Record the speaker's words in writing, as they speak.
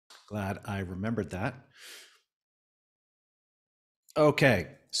Glad I remembered that. Okay,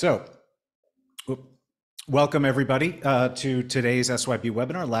 so welcome everybody to today's SYB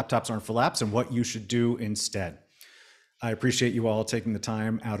webinar, Laptops Aren't for Laps and What You Should Do Instead. I appreciate you all taking the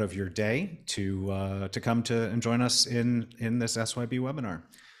time out of your day to come to and join us in this SYB webinar.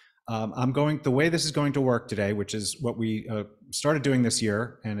 The way this is going to work today, which is what we started doing this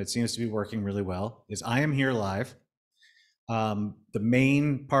year, and it seems to be working really well, is I am here live. The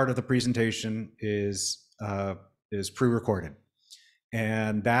main part of the presentation is pre-recorded.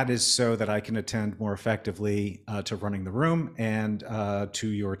 And that is so that I can attend more effectively to running the room and to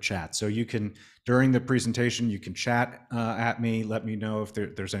your chat. So you can, during the presentation, you can chat at me, let me know if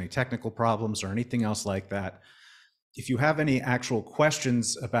there's any technical problems or anything else like that. If you have any actual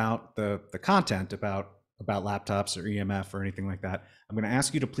questions about the content, about laptops or EMF or anything like that, I'm going to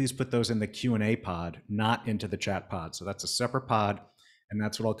ask you to please put those in the Q&A pod, not into the chat pod. So that's a separate pod, and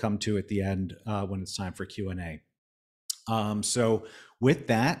that's what I'll come to at the end when it's time for Q&A. So with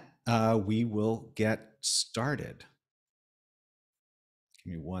that, we will get started.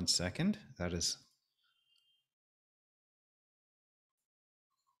 Give me 1 second. That is.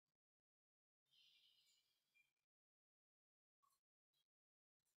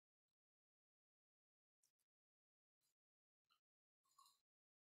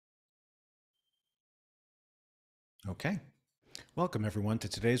 Okay. Welcome everyone to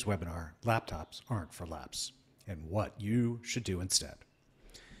today's webinar, Laptops Aren't for Laps, and What You Should Do Instead.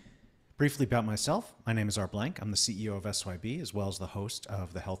 Briefly about myself, my name is R. Blank. I'm the CEO of SYB, as well as the host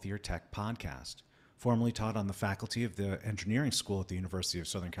of the Healthier Tech podcast. Formerly taught on the faculty of the engineering school at the University of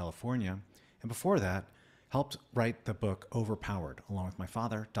Southern California, and before that, helped write the book Overpowered, along with my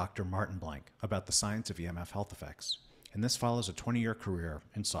father, Dr. Martin Blank, about the science of EMF health effects. And this follows a 20-year career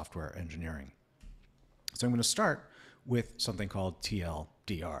in software engineering. So I'm going to start with something called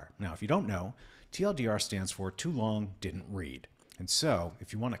TLDR. Now, if you don't know, TLDR stands for Too Long Didn't Read. And so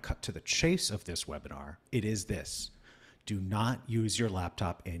if you want to cut to the chase of this webinar, it is this: do not use your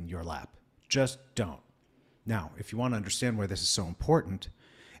laptop in your lap. Just don't. Now, if you want to understand why this is so important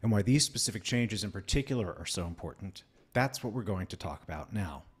and why these specific changes in particular are so important, that's what we're going to talk about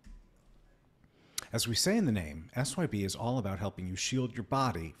now. As we say in the name, SYB is all about helping you shield your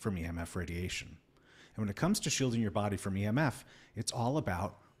body from EMF radiation. And when it comes to shielding your body from EMF, it's all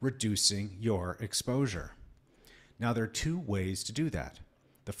about reducing your exposure. Now, there are two ways to do that.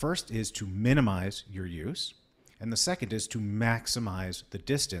 The first is to minimize your use, and the second is to maximize the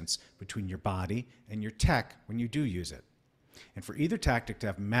distance between your body and your tech when you do use it. And for either tactic to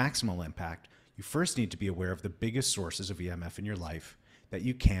have maximal impact, you first need to be aware of the biggest sources of EMF in your life that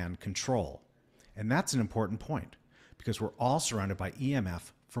you can control. And that's an important point, because we're all surrounded by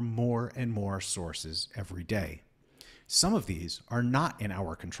EMF from more and more sources every day. Some of these are not in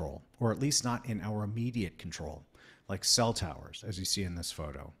our control, or at least not in our immediate control, like cell towers, as you see in this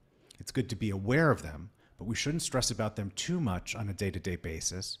photo. It's good to be aware of them, but we shouldn't stress about them too much on a day-to-day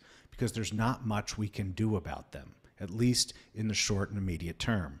basis, because there's not much we can do about them, at least in the short and immediate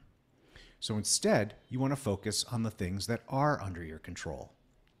term. So instead, you want to focus on the things that are under your control.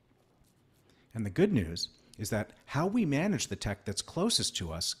 And the good news is that how we manage the tech that's closest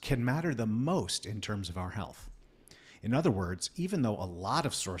to us can matter the most in terms of our health. In other words, even though a lot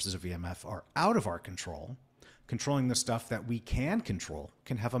of sources of EMF are out of our control, controlling the stuff that we can control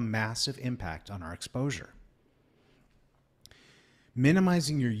can have a massive impact on our exposure.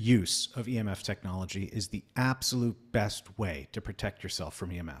 Minimizing your use of EMF technology is the absolute best way to protect yourself from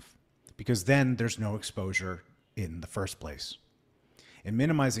EMF, because then there's no exposure in the first place. And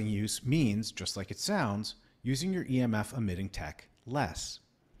minimizing use means, just like it sounds, using your EMF emitting tech less.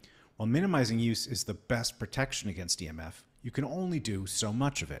 While minimizing use is the best protection against EMF, you can only do so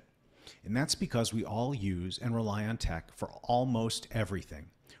much of it. And that's because we all use and rely on tech for almost everything,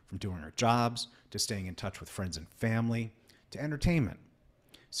 from doing our jobs, to staying in touch with friends and family, to entertainment.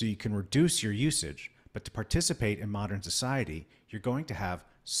 So you can reduce your usage, but to participate in modern society, you're going to have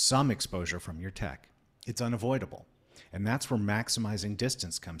some exposure from your tech. It's unavoidable. And that's where maximizing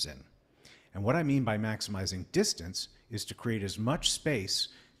distance comes in. And what I mean by maximizing distance is to create as much space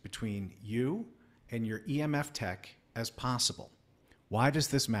between you and your EMF tech as possible. Why does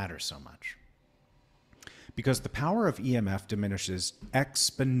this matter so much? Because the power of EMF diminishes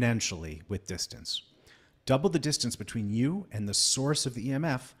exponentially with distance. Double the distance between you and the source of the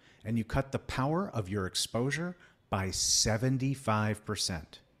EMF, and you cut the power of your exposure by 75%.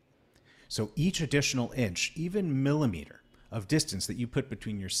 So each additional inch, even millimeter, of distance that you put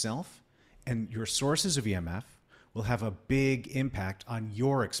between yourself and your sources of EMF will have a big impact on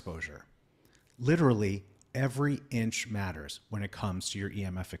your exposure. Literally Every inch matters when it comes to your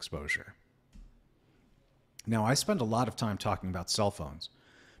EMF exposure. Now, I spend a lot of time talking about cell phones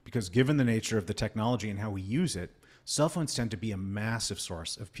because given the nature of the technology and how we use it, cell phones tend to be a massive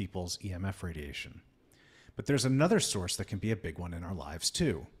source of people's EMF radiation. But there's another source that can be a big one in our lives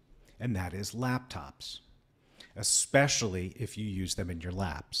too, and that is laptops, especially if you use them in your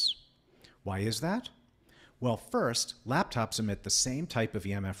laps. Why is that? Well, first, laptops emit the same type of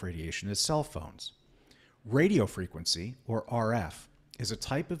EMF radiation as cell phones. Radio frequency, or RF, is a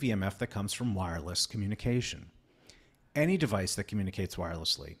type of EMF that comes from wireless communication. Any device that communicates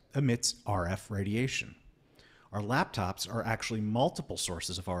wirelessly emits RF radiation. Our laptops are actually multiple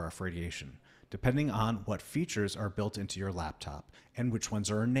sources of RF radiation, depending on what features are built into your laptop and which ones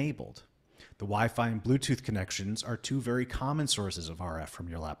are enabled. The Wi-Fi and Bluetooth connections are two very common sources of RF from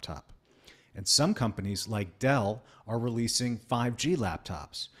your laptop. And some companies, like Dell, are releasing 5G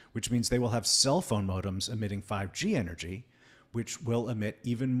laptops, which means they will have cell phone modems emitting 5G energy, which will emit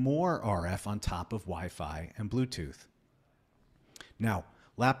even more RF on top of Wi-Fi and Bluetooth. Now,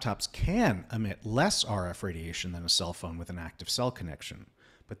 laptops can emit less RF radiation than a cell phone with an active cell connection,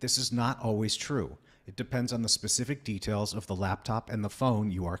 but this is not always true. It depends on the specific details of the laptop and the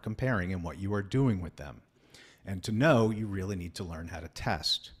phone you are comparing and what you are doing with them. And to know, you really need to learn how to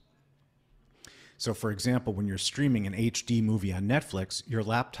test. So for example, when you're streaming an HD movie on Netflix, your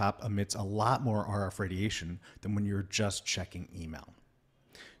laptop emits a lot more RF radiation than when you're just checking email.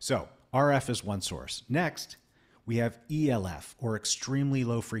 So RF is one source. Next, we have ELF, or extremely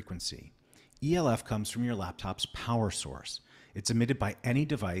low frequency. ELF comes from your laptop's power source. It's emitted by any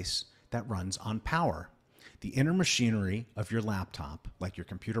device that runs on power. The inner machinery of your laptop, like your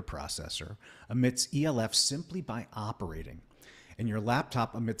computer processor, emits ELF simply by operating. And your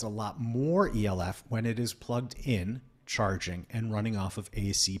laptop emits a lot more ELF when it is plugged in, charging, and running off of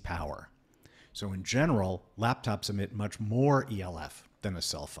AC power. So in general, laptops emit much more ELF than a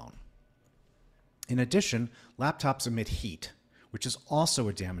cell phone. In addition, laptops emit heat, which is also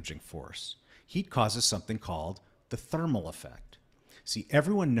a damaging force. Heat causes something called the thermal effect. See,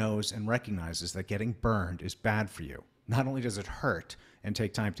 everyone knows and recognizes that getting burned is bad for you. Not only does it hurt and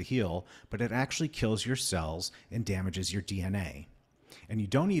take time to heal, but it actually kills your cells and damages your DNA. And you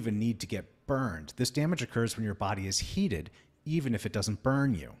don't even need to get burned. This damage occurs when your body is heated, even if it doesn't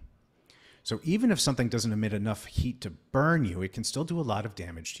burn you. So even if something doesn't emit enough heat to burn you, it can still do a lot of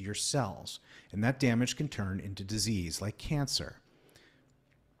damage to your cells. And that damage can turn into disease like cancer.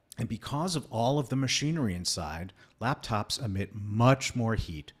 And because of all of the machinery inside, laptops emit much more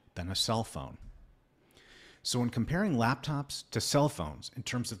heat than a cell phone. So when comparing laptops to cell phones in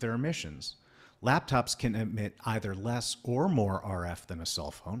terms of their emissions, laptops can emit either less or more RF than a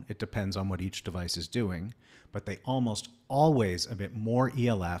cell phone. It depends on what each device is doing, but they almost always emit more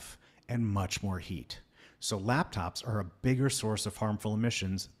ELF and much more heat. So laptops are a bigger source of harmful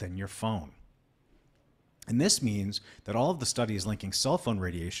emissions than your phone. And this means that all of the studies linking cell phone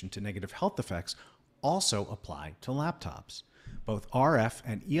radiation to negative health effects also apply to laptops. Both RF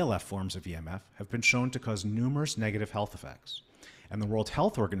and ELF forms of EMF have been shown to cause numerous negative health effects, and the World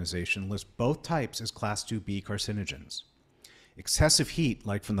Health Organization lists both types as Class 2B carcinogens. Excessive heat,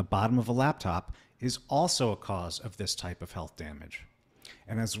 like from the bottom of a laptop, is also a cause of this type of health damage.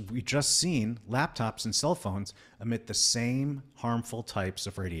 And as we just seen, laptops and cell phones emit the same harmful types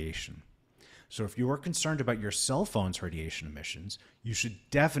of radiation. So if you are concerned about your cell phone's radiation emissions, you should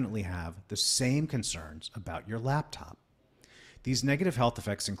definitely have the same concerns about your laptop. These negative health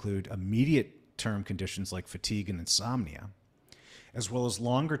effects include immediate-term conditions like fatigue and insomnia, as well as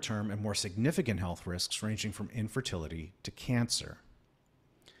longer-term and more significant health risks ranging from infertility to cancer.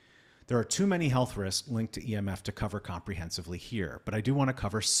 There are too many health risks linked to EMF to cover comprehensively here, but I do want to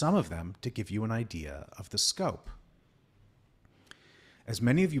cover some of them to give you an idea of the scope. As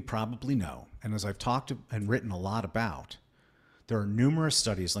many of you probably know, and as I've talked and written a lot about, there are numerous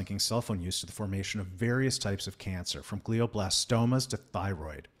studies linking cell phone use to the formation of various types of cancer, from glioblastomas to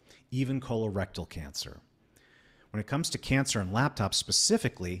thyroid, even colorectal cancer. When it comes to cancer and laptops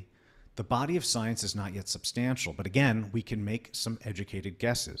specifically, the body of science is not yet substantial, but again, we can make some educated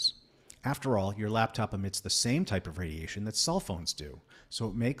guesses. After all, your laptop emits the same type of radiation that cell phones do, so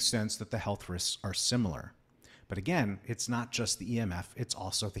it makes sense that the health risks are similar. But again, it's not just the EMF, it's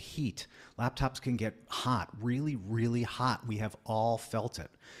also the heat. Laptops can get hot, really, really hot. We have all felt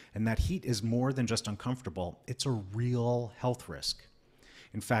it. And that heat is more than just uncomfortable, it's a real health risk.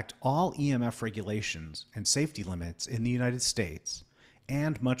 In fact, all EMF regulations and safety limits in the United States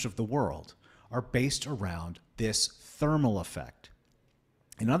and much of the world are based around this thermal effect.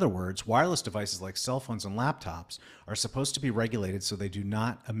 In other words, wireless devices like cell phones and laptops are supposed to be regulated so they do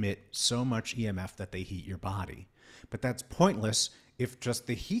not emit so much EMF that they heat your body. But that's pointless if just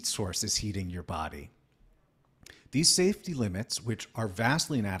the heat source is heating your body. These safety limits, which are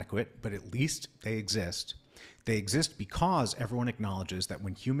vastly inadequate, but at least they exist because everyone acknowledges that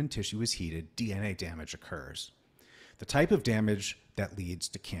when human tissue is heated, DNA damage occurs. The type of damage that leads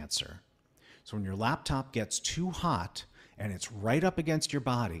to cancer. So when your laptop gets too hot and it's right up against your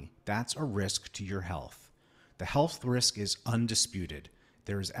body, that's a risk to your health. The health risk is undisputed.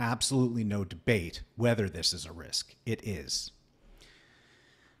 There is absolutely no debate whether this is a risk. It is.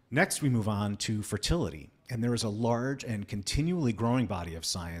 Next, we move on to fertility. And there is a large and continually growing body of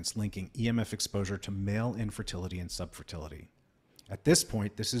science linking EMF exposure to male infertility and subfertility. At this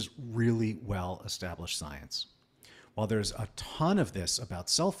point, this is really well-established science. While there's a ton of this about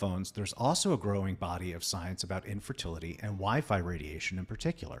cell phones, there's also a growing body of science about infertility and Wi-Fi radiation in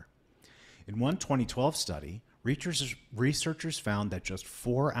particular. In one 2012 study, researchers found that just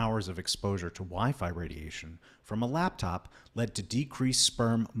 4 hours of exposure to Wi-Fi radiation from a laptop led to decreased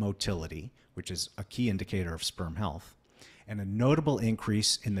sperm motility, which is a key indicator of sperm health, and a notable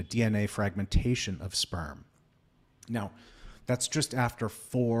increase in the DNA fragmentation of sperm. Now, that's just after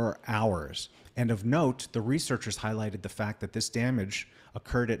 4 hours. And of note, the researchers highlighted the fact that this damage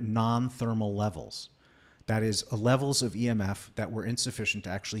occurred at non-thermal levels. That is, levels of EMF that were insufficient to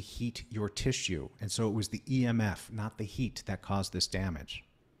actually heat your tissue. And so it was the EMF, not the heat, that caused this damage.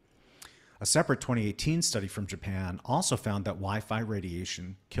 A separate 2018 study from Japan also found that Wi-Fi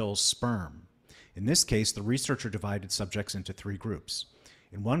radiation kills sperm. In this case, the researcher divided subjects into 3 groups.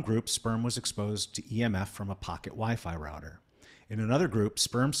 In one group, sperm was exposed to EMF from a pocket Wi-Fi router. In another group,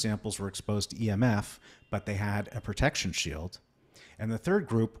 sperm samples were exposed to EMF, but they had a protection shield. And the third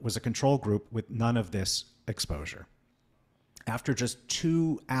group was a control group with none of this exposure. After just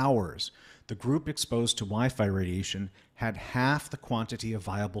 2 hours, the group exposed to Wi-Fi radiation had half the quantity of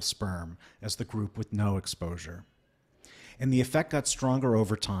viable sperm as the group with no exposure. And the effect got stronger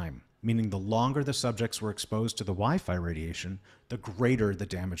over time, meaning the longer the subjects were exposed to the Wi-Fi radiation, the greater the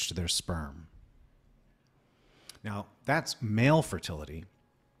damage to their sperm. Now, that's male fertility.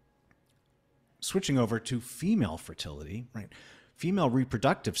 Switching over to female fertility, right? Female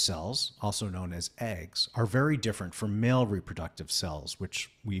reproductive cells, also known as eggs, are very different from male reproductive cells, which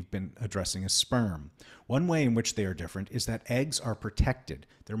we've been addressing as sperm. One way in which they are different is that eggs are protected.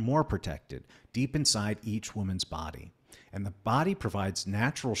 They're more protected deep inside each woman's body. And the body provides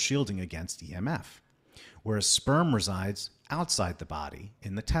natural shielding against EMF, whereas sperm resides outside the body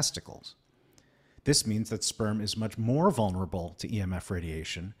in the testicles. This means that sperm is much more vulnerable to EMF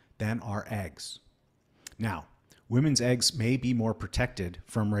radiation than are eggs. Now, women's eggs may be more protected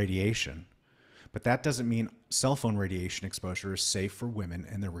from radiation, but that doesn't mean cell phone radiation exposure is safe for women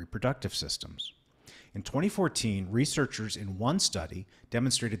and their reproductive systems. In 2014, researchers in one study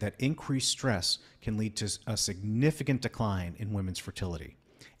demonstrated that increased stress can lead to a significant decline in women's fertility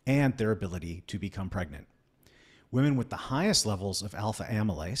and their ability to become pregnant. Women with the highest levels of alpha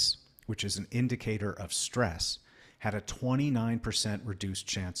amylase, which is an indicator of stress, had a 29% reduced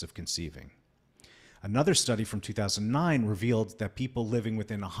chance of conceiving. Another study from 2009 revealed that people living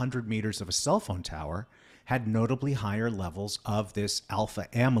within 100 meters of a cell phone tower had notably higher levels of this alpha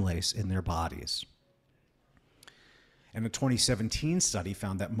amylase in their bodies. And a 2017 study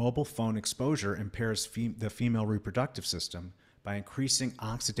found that mobile phone exposure impairs the female reproductive system by increasing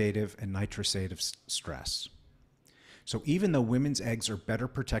oxidative and nitrosative stress. So even though women's eggs are better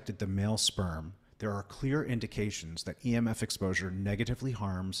protected than male sperm, there are clear indications that EMF exposure negatively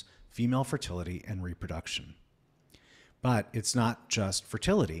harms female fertility and reproduction. But it's not just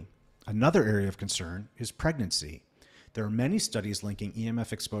fertility. Another area of concern is pregnancy. There are many studies linking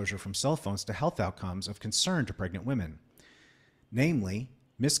EMF exposure from cell phones to health outcomes of concern to pregnant women, namely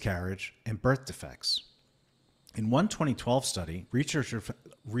miscarriage and birth defects. In one 2012 study,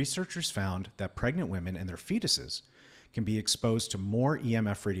 researchers found that pregnant women and their fetuses can be exposed to more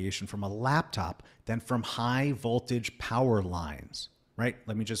EMF radiation from a laptop than from high voltage power lines, right?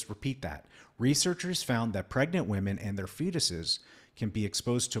 Let me just repeat that. Researchers found that pregnant women and their fetuses can be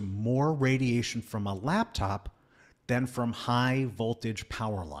exposed to more radiation from a laptop than from high voltage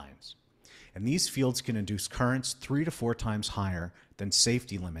power lines. And these fields can induce currents 3 to 4 times higher than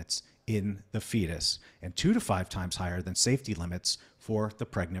safety limits in the fetus and 2 to 5 times higher than safety limits for the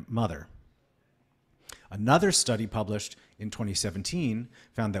pregnant mother. Another study published in 2017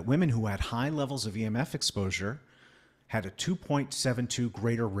 found that women who had high levels of EMF exposure had a 2.72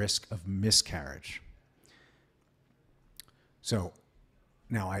 greater risk of miscarriage. So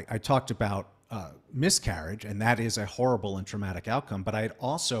now I talked about miscarriage, and that is a horrible and traumatic outcome, but I had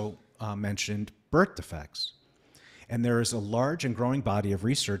also mentioned birth defects. And there is a large and growing body of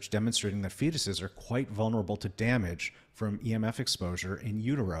research demonstrating that fetuses are quite vulnerable to damage from EMF exposure in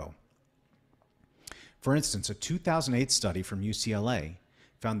utero. For instance, a 2008 study from UCLA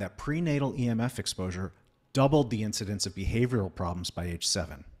found that prenatal EMF exposure doubled the incidence of behavioral problems by age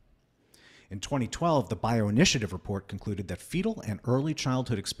 7. In 2012, the Bioinitiative report concluded that fetal and early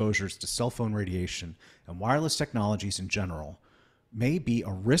childhood exposures to cell phone radiation and wireless technologies in general may be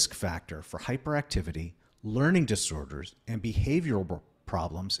a risk factor for hyperactivity, learning disorders, and behavioral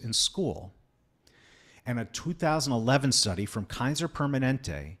problems in school. And a 2011 study from Kaiser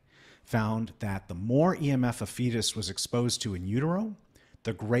Permanente found that the more EMF a fetus was exposed to in utero,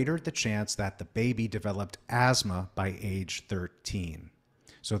 the greater the chance that the baby developed asthma by age 13.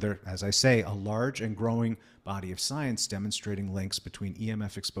 So there, as I say, a large and growing body of science demonstrating links between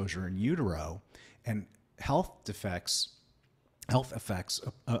EMF exposure in utero and health effects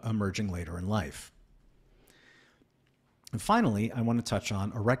emerging later in life. And finally, I want to touch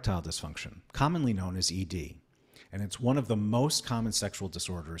on erectile dysfunction, commonly known as ED. And it's one of the most common sexual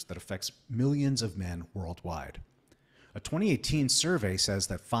disorders that affects millions of men worldwide. A 2018 survey says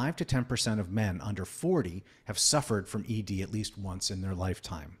that 5 to 10% of men under 40 have suffered from ED at least once in their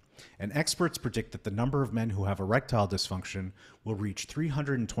lifetime. And experts predict that the number of men who have erectile dysfunction will reach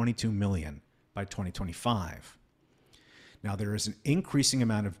 322 million by 2025. Now, there is an increasing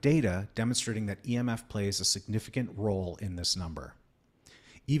amount of data demonstrating that EMF plays a significant role in this number.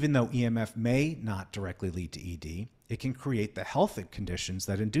 Even though EMF may not directly lead to ED, it can create the health conditions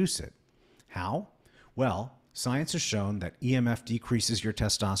that induce it. How? Well, science has shown that EMF decreases your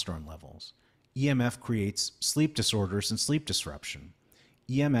testosterone levels. EMF creates sleep disorders and sleep disruption.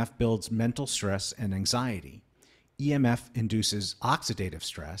 EMF builds mental stress and anxiety. EMF induces oxidative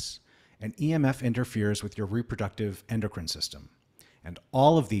stress, and EMF interferes with your reproductive endocrine system. And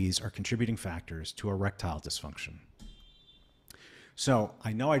all of these are contributing factors to erectile dysfunction. So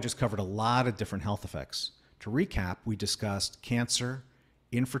I know I just covered a lot of different health effects. To recap, we discussed cancer,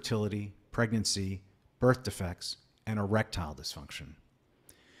 infertility, pregnancy, birth defects, and erectile dysfunction.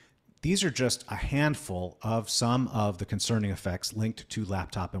 These are just a handful of some of the concerning effects linked to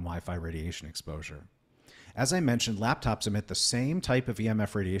laptop and Wi-Fi radiation exposure. As I mentioned, laptops emit the same type of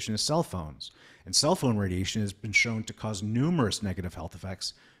EMF radiation as cell phones, and cell phone radiation has been shown to cause numerous negative health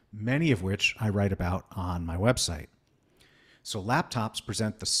effects, many of which I write about on my website. So laptops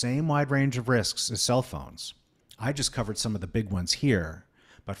present the same wide range of risks as cell phones. I just covered some of the big ones here,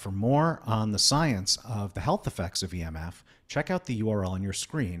 but for more on the science of the health effects of EMF, check out the URL on your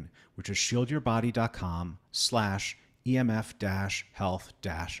screen, which is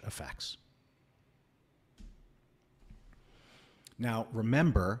shieldyourbody.com/EMF-health-effects. Now,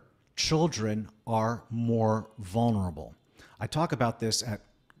 remember, children are more vulnerable. I talk about this at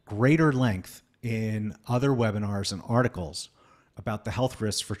greater length in other webinars and articles about the health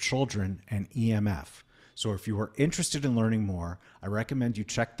risks for children and EMF. So if you are interested in learning more, I recommend you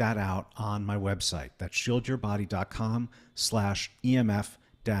check that out on my website. That's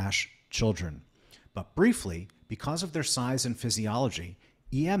shieldyourbody.com/EMF-children. But briefly, because of their size and physiology,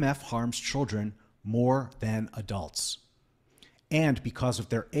 EMF harms children more than adults. And because of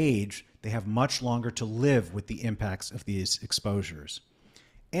their age, they have much longer to live with the impacts of these exposures.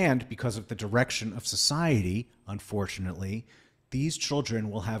 And because of the direction of society, unfortunately, these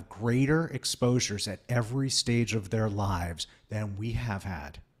children will have greater exposures at every stage of their lives than we have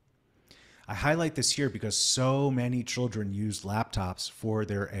had. I highlight this here because so many children use laptops for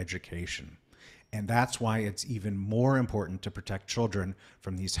their education. And that's why it's even more important to protect children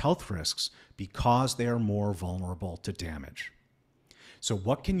from these health risks, because they are more vulnerable to damage. So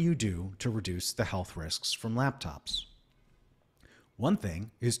what can you do to reduce the health risks from laptops? One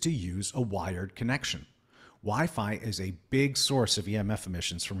thing is to use a wired connection. Wi-Fi is a big source of EMF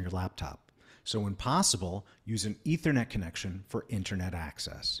emissions from your laptop. So when possible, use an Ethernet connection for internet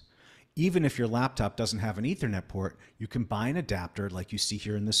access. Even if your laptop doesn't have an Ethernet port, you can buy an adapter like you see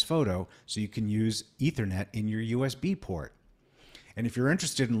here in this photo, so you can use Ethernet in your USB port. And if you're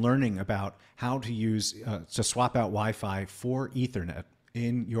interested in learning about how to swap out Wi-Fi for Ethernet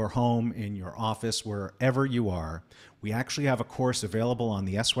in your home, in your office, wherever you are, we actually have a course available on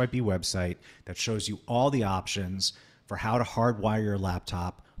the SYB website that shows you all the options for how to hardwire your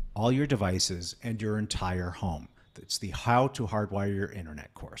laptop, all your devices, and your entire home. It's the How to Hardwire Your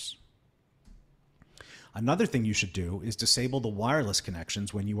Internet course. Another thing you should do is disable the wireless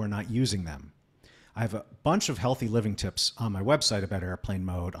connections when you are not using them. I have a bunch of healthy living tips on my website about airplane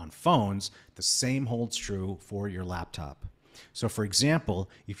mode on phones. The same holds true for your laptop. So for example,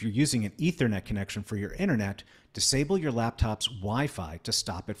 if you're using an Ethernet connection for your internet, disable your laptop's Wi-Fi to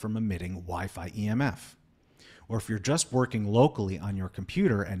stop it from emitting Wi-Fi EMF. Or if you're just working locally on your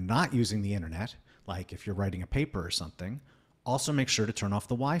computer and not using the internet, like if you're writing a paper or something, also make sure to turn off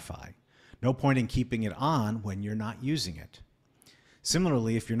the Wi-Fi. No point in keeping it on when you're not using it.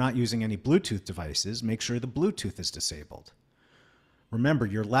 Similarly, if you're not using any Bluetooth devices, make sure the Bluetooth is disabled. Remember,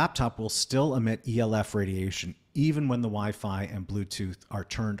 your laptop will still emit ELF radiation even when the Wi-Fi and Bluetooth are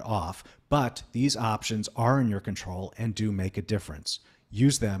turned off, but these options are in your control and do make a difference.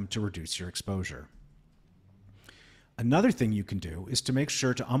 Use them to reduce your exposure. Another thing you can do is to make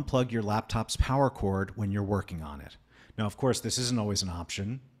sure to unplug your laptop's power cord when you're working on it. Now, of course, this isn't always an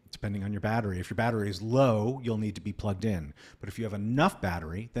option, depending on your battery. If your battery is low, you'll need to be plugged in. But if you have enough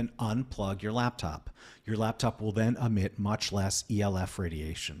battery, then unplug your laptop. Your laptop will then emit much less ELF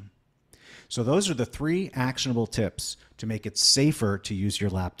radiation. So those are the 3 actionable tips to make it safer to use your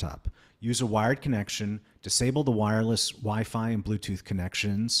laptop. Use a wired connection, disable the wireless Wi-Fi and Bluetooth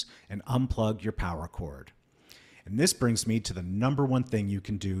connections, and unplug your power cord. And this brings me to the #1 thing you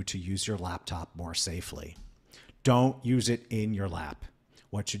can do to use your laptop more safely. Don't use it in your lap.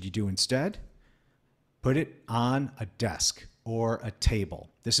 What should you do instead? Put it on a desk or a table.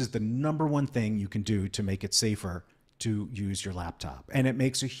 This is the #1 thing you can do to make it safer to use your laptop. And it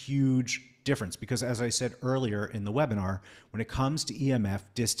makes a huge difference because, as I said earlier in the webinar, when it comes to EMF,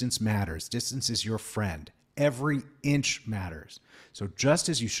 distance matters. Distance is your friend. Every inch matters. So just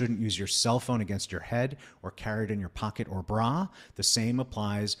as you shouldn't use your cell phone against your head or carry it in your pocket or bra, the same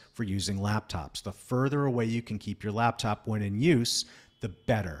applies for using laptops. The further away you can keep your laptop when in use, the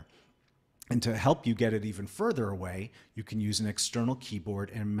better. And to help you get it even further away, you can use an external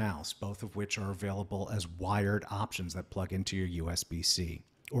keyboard and mouse, both of which are available as wired options that plug into your USB-C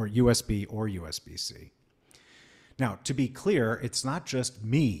or USB or USB-C. Now, to be clear, it's not just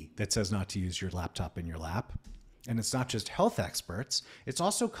me that says not to use your laptop in your lap, and it's not just health experts, it's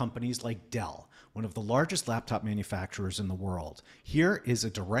also companies like Dell, one of the largest laptop manufacturers in the world. Here is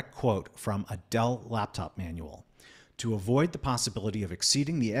a direct quote from a Dell laptop manual. To avoid the possibility of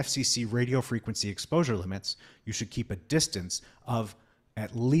exceeding the FCC radio frequency exposure limits, you should keep a distance of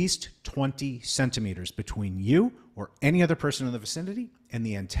at least 20 centimeters between you or any other person in the vicinity and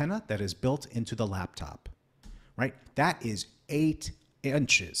the antenna that is built into the laptop. Right? That is 8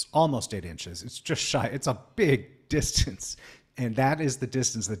 inches, almost 8 inches. It's just shy. It's a big distance. And that is the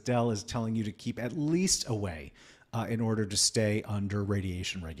distance that Dell is telling you to keep at least away in order to stay under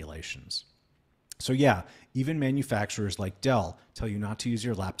radiation regulations. So yeah, even manufacturers like Dell tell you not to use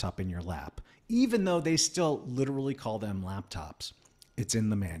your laptop in your lap, even though they still literally call them laptops. It's in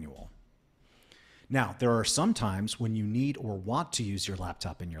the manual. Now, there are some times when you need or want to use your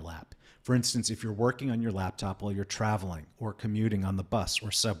laptop in your lap. For instance, if you're working on your laptop while you're traveling or commuting on the bus or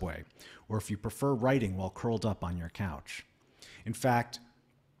subway, or if you prefer writing while curled up on your couch. In fact,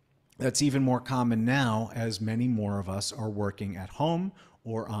 that's even more common now as many more of us are working at home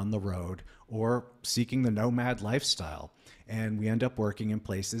or on the road or seeking the nomad lifestyle. And we end up working in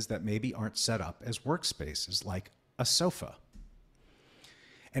places that maybe aren't set up as workspaces, like a sofa.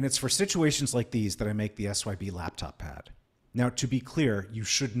 And it's for situations like these that I make the SYB laptop pad. Now, to be clear, you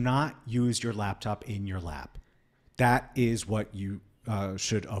should not use your laptop in your lap. That is what you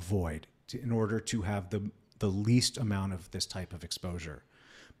should avoid in order to have the least amount of this type of exposure.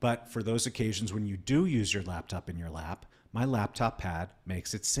 But for those occasions when you do use your laptop in your lap, my laptop pad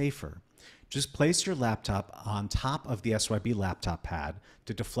makes it safer. Just place your laptop on top of the SYB laptop pad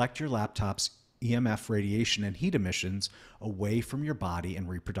to deflect your laptop's EMF radiation and heat emissions away from your body and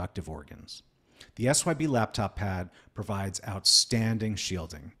reproductive organs. The SYB laptop pad provides outstanding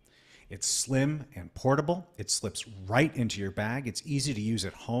shielding. It's slim and portable. It slips right into your bag. It's easy to use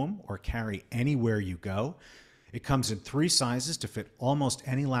at home or carry anywhere you go. It comes in 3 sizes to fit almost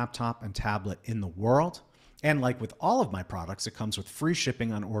any laptop and tablet in the world. And like with all of my products, it comes with free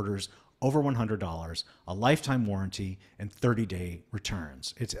shipping on orders over $100, a lifetime warranty, and 30-day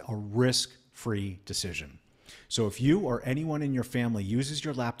returns. It's a risk-free decision. So if you or anyone in your family uses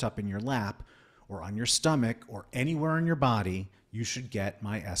your laptop in your lap or on your stomach or anywhere in your body, you should get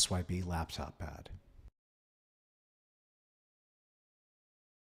my SYB laptop pad.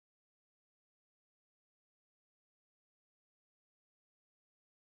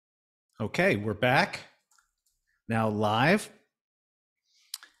 Okay, we're back. Now live.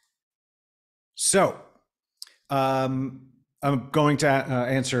 So I'm going to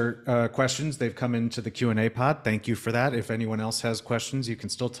answer questions. They've come into the Q&A pod. Thank you for that. If anyone else has questions, you can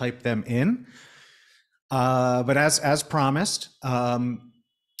still type them in. But as promised, I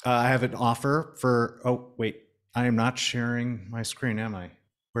have an offer for, oh, wait, I am not sharing my screen, am I?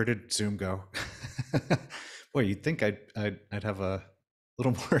 Where did Zoom go? Boy, you'd think I'd have a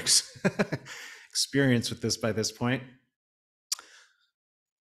little more experience with this by this point.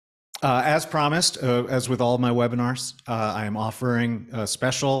 As promised, as with all my webinars, I am offering a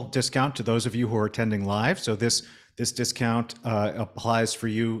special discount to those of you who are attending live. So this discount applies for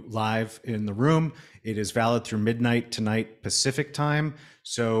you live in the room. It is valid through midnight tonight Pacific time.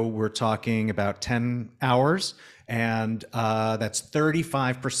 So we're talking about 10 hours, and that's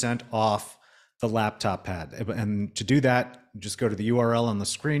 35% off the laptop pad. And to do that, just go to the URL on the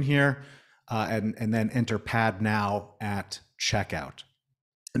screen here and then enter pad now at checkout.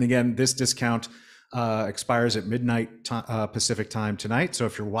 And again, this discount expires at midnight Pacific time tonight. So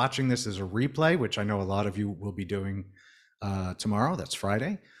if you're watching this as a replay, which I know a lot of you will be doing tomorrow, that's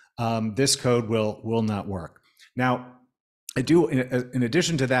Friday, this code will not work. Now, I do, in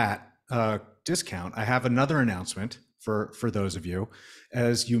addition to that discount, I have another announcement for those of you.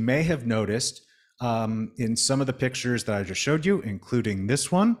 As you may have noticed in some of the pictures that I just showed you, including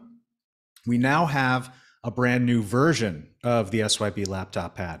this one, we now have a brand new version of the SYB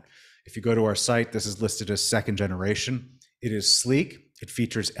laptop pad. If you go to our site, this is listed as second generation. It is sleek. It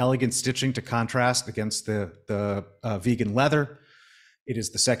features elegant stitching to contrast against the vegan leather. It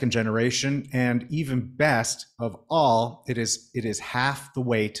is the second generation, and even best of all, it is half the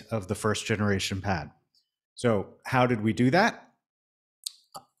weight of the first generation pad. So how did we do that?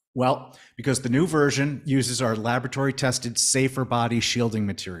 Well, because the new version uses our laboratory tested safer body shielding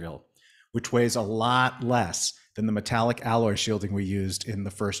material, which weighs a lot less than the metallic alloy shielding we used in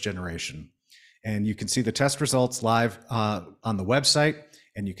the first generation. And you can see the test results live on the website.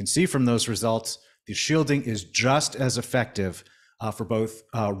 And you can see from those results, the shielding is just as effective for both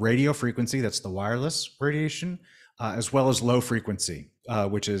radio frequency, that's the wireless radiation, as well as low frequency,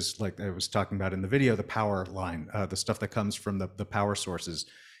 which is, like I was talking about in the video, the power line, the stuff that comes from the power sources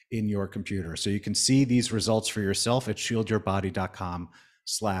in your computer. So you can see these results for yourself at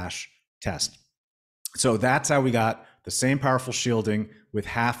shieldyourbody.com/test. So that's how we got the same powerful shielding with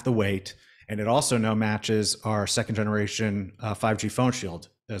half the weight. And it also now matches our second generation 5G phone shield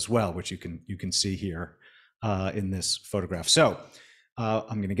as well, which you can see here in this photograph. So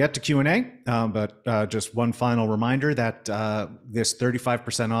I'm going to get to Q&A, but just one final reminder that this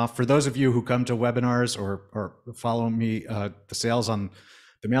 35% off, for those of you who come to webinars or follow me, the sales on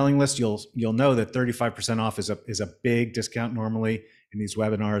the mailing list, you'll know that 35% off is a big discount. Normally in these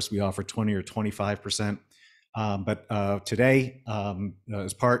webinars, we offer 20 or 25%. But today,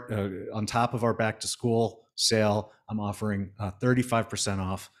 as part, on top of our back to school sale, I'm offering 35%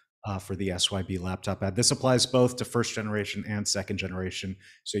 off for the SYB laptop pad. This applies both to first generation and second generation,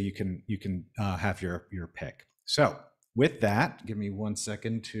 so you can have your pick. So with that, give me 1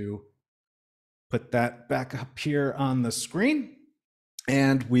 second to put that back up here on the screen,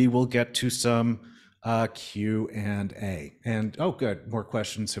 and we will get to some Q&A. And oh, good, more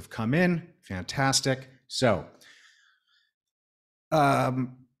questions have come in. Fantastic. So, I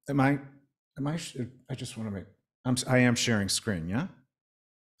just want to make, I am sharing screen, yeah?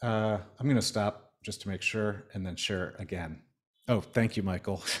 I'm going to stop just to make sure and then share again. Oh, thank you,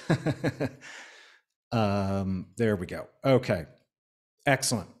 Michael. There we go. Okay,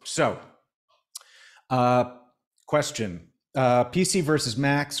 excellent. So, question, PC versus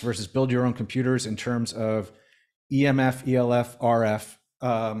Macs versus build your own computers in terms of EMF, ELF, RF,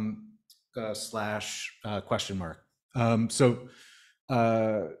 slash question mark. So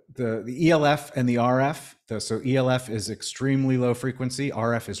the ELF and the RF, so ELF is extremely low frequency,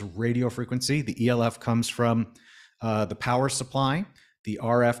 RF is radio frequency. The ELF comes from the power supply. The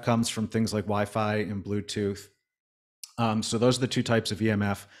RF comes from things like Wi-Fi and Bluetooth. So those are the two types of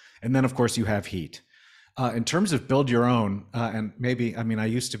EMF. And then of course you have heat. In terms of build your own, and maybe, I mean, I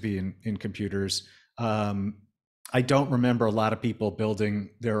used to be in computers. I don't remember a lot of people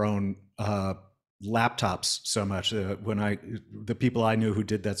building their own laptops so much. The people I knew who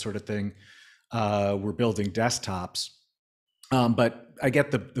did that sort of thing were building desktops. But I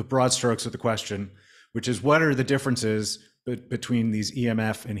get the broad strokes of the question, which is what are the differences between these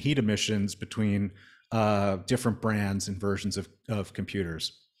EMF and heat emissions between different brands and versions of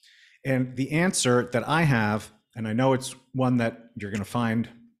computers? And the answer that I have, and I know it's one that you're going to find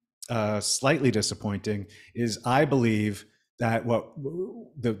slightly disappointing, is I believe that what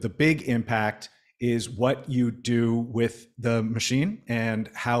the big impact is what you do with the machine and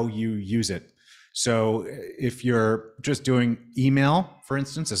how you use it. So if you're just doing email, for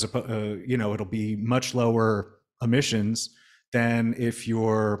instance, as it'll be much lower emissions than if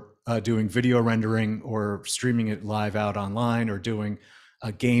you're doing video rendering or streaming it live out online or doing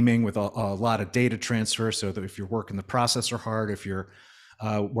gaming with a lot of data transfer, so that if you're working the processor hard, if you're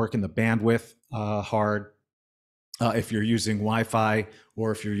working the bandwidth hard, if you're using Wi-Fi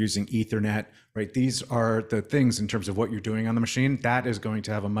or if you're using Ethernet, right? These are the things in terms of what you're doing on the machine. That is going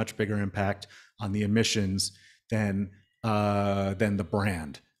to have a much bigger impact on the emissions than the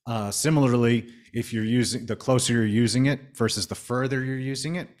brand. Similarly, if you're using, the closer you're using it versus the further you're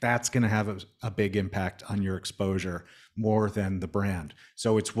using it, that's going to have a big impact on your exposure more than the brand.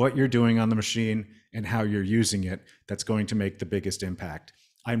 So it's what you're doing on the machine and how you're using it that's going to make the biggest impact.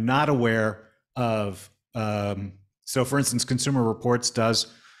 I'm not aware of, so for instance, Consumer Reports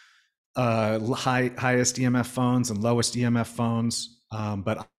does highest EMF phones and lowest EMF phones,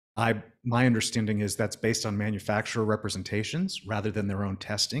 but my understanding is that's based on manufacturer representations rather than their own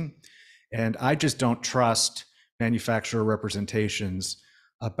testing. And I just don't trust manufacturer representations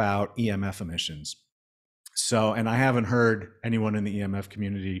about EMF emissions. So, and I haven't heard anyone in the EMF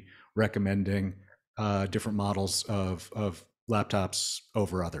community recommending different models of laptops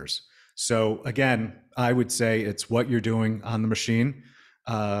over others. So again, I would say it's what you're doing on the machine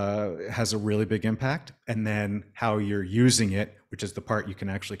has a really big impact. And then how you're using it, which is the part you can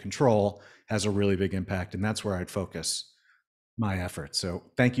actually control, has a really big impact. And that's where I'd focus my efforts. So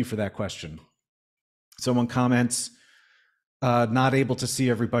thank you for that question. Someone comments, not able to see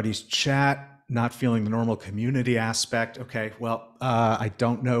everybody's chat, not feeling the normal community aspect. Okay, well, I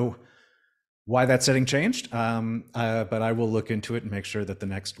don't know why that setting changed, but I will look into it and make sure that the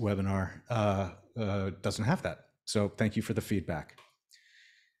next webinar doesn't have that. So thank you for the feedback.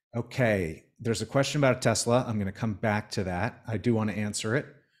 Okay, there's a question about a Tesla. I'm going to come back to that. I do want to answer it,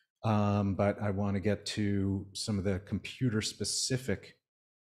 but I want to get to some of the computer specific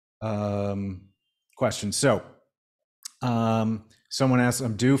questions. So someone asks,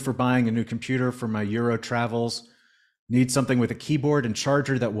 I'm due for buying a new computer for my Euro travels. Need something with a keyboard and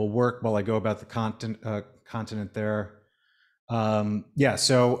charger that will work while I go about the continent there. Yeah,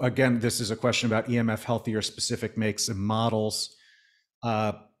 so again, this is a question about EMF healthier specific makes and models.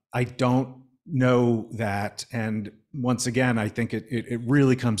 I don't know that. And once again, I think it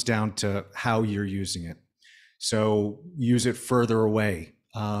really comes down to how you're using it. So use it further away.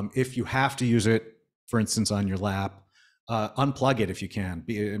 If you have to use it, for instance, on your lap, unplug it if you can.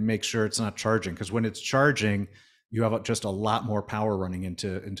 Make sure it's not charging, because when it's charging, you have just a lot more power running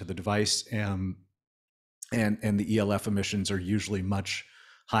into the device, and the ELF emissions are usually much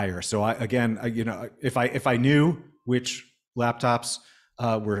higher. So if I knew which laptops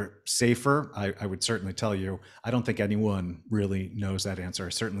were safer, I would certainly tell you. I don't think anyone really knows that answer. I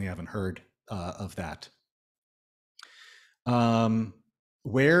certainly haven't heard of that.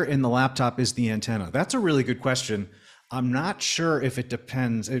 Where in the laptop is the antenna? That's a really good question. I'm not sure if it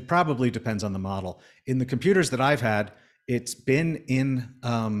depends. It probably depends on the model. In the computers that I've had, it's been in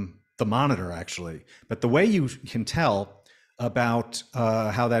the monitor actually. But the way you can tell about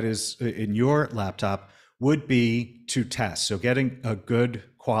how that is in your laptop would be to test. So getting a good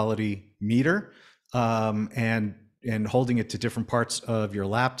quality meter and holding it to different parts of your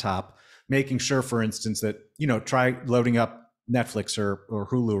laptop, making sure, for instance, that, try loading up Netflix or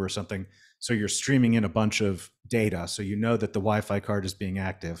Hulu or something. So you're streaming in a bunch of data, so you know that the Wi-Fi card is being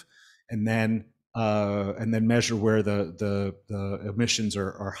active, and then measure where the emissions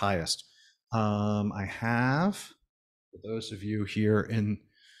are highest. I have, for those of you here in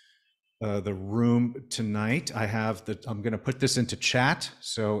the room tonight, I'm going to put this into chat.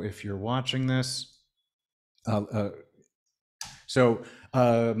 So if you're watching this, if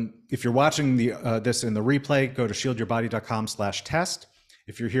you're watching this in the replay, go to shieldyourbody.com/test.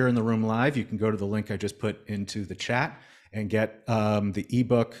 If you're here in the room live, you can go to the link I just put into the chat and get the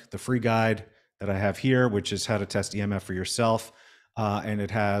ebook, the free guide that I have here, which is how to test EMF for yourself. And it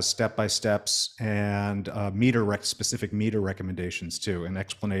has step-by-steps and specific meter recommendations too, and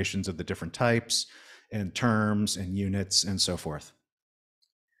explanations of the different types and terms and units and so forth.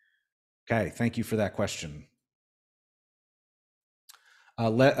 Okay, thank you for that question.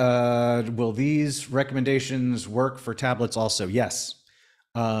 Will these recommendations work for tablets also? Yes.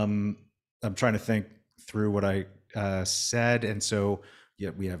 I'm trying to think through what I said. And so,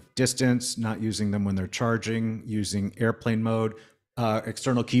 yeah, we have distance, not using them when they're charging, using airplane mode.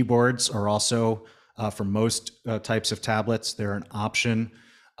 External keyboards are also, for most types of tablets, they're an option.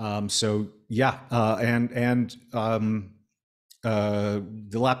 So yeah,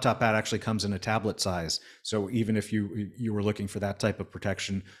 the laptop pad actually comes in a tablet size. So even if you were looking for that type of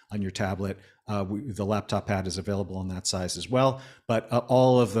protection on your tablet, the laptop pad is available in that size as well. But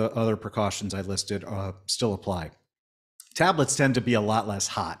all of the other precautions I listed still apply. Tablets tend to be a lot less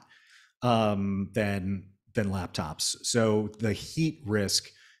hot than than laptops. So the heat risk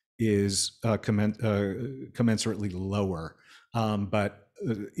is commensurately lower. But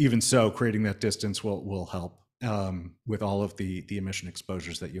even so, creating that distance will help with all of the emission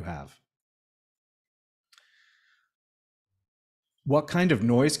exposures that you have. What kind of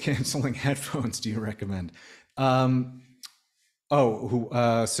noise canceling headphones do you recommend? Um,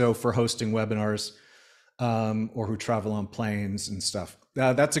 so for hosting webinars or who travel on planes and stuff.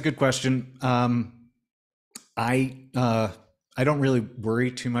 That's a good question. I I don't really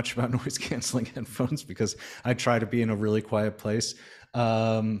worry too much about noise canceling headphones because I try to be in a really quiet place.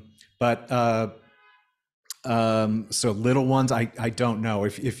 Um, but so little ones, I don't know.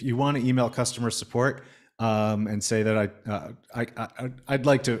 If you want to email customer support and say that I'd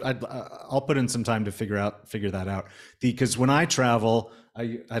like to, I'll put in some time to figure that out. Because when I travel,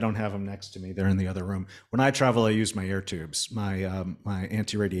 I don't have them next to me. They're in the other room. When I travel, I use my air tubes, my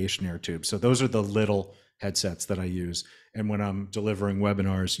anti-radiation air tubes. So those are the little headsets that I use. And when I'm delivering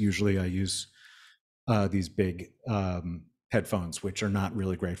webinars, usually I use these big headphones, which are not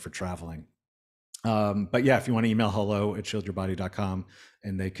really great for traveling. But yeah, if you want to email hello@shieldyourbody.com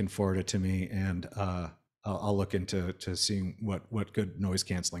and they can forward it to me, and I'll look into seeing what good noise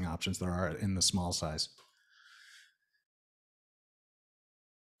canceling options there are in the small size.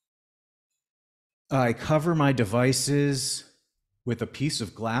 I cover my devices with a piece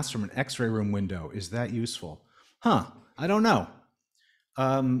of glass from an X-ray room window. Is that useful? Huh? I don't know.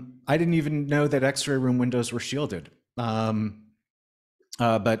 I didn't even know that X-ray room windows were shielded. But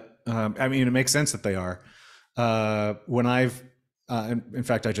I mean, it makes sense that they are. When in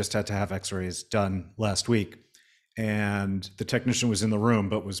fact, I just had to have X-rays done last week, and the technician was in the room,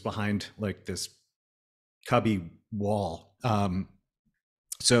 but was behind like this cubby wall.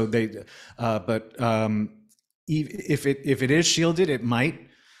 So they, but if it is shielded, it might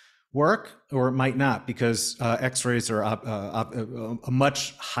work or it might not, because X-rays are a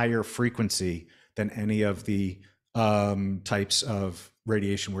much higher frequency than any of the types of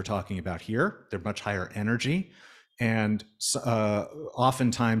radiation we're talking about here. They're much higher energy, and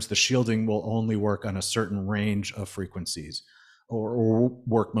oftentimes the shielding will only work on a certain range of frequencies, or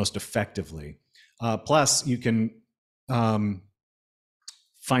work most effectively. Plus, you can find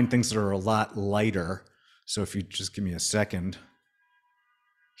things that are a lot lighter. So if you just give me a second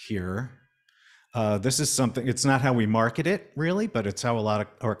here. This is something, it's not how we market it really, but it's how a lot of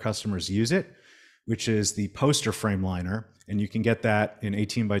our customers use it, which is the poster frame liner. And you can get that in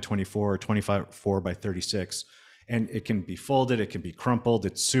 18 by 24 or 24 by 36. And it can be folded, it can be crumpled,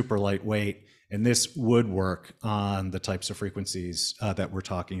 it's super lightweight. And this would work on the types of frequencies that we're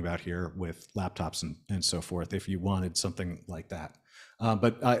talking about here with laptops and so forth, if you wanted something like that.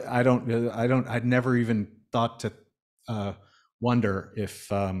 But I'd never even thought to wonder if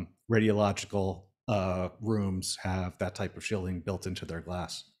radiological rooms have that type of shielding built into their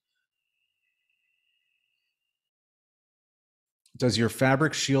glass. Does your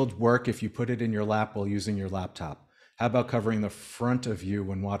fabric shield work if you put it in your lap while using your laptop? How about covering the front of you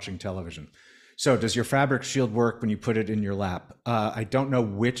when watching television? So does your fabric shield work when you put it in your lap? I don't know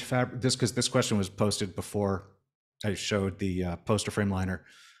which fabric, because this question was posted before I showed the poster frame liner.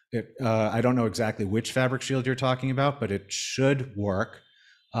 I don't know exactly which fabric shield you're talking about, but it should work.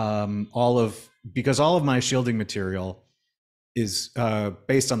 Because all of my shielding material is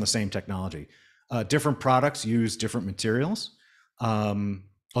based on the same technology. Different products use different materials,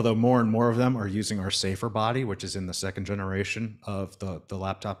 although more and more of them are using our safer body, which is in the second generation of the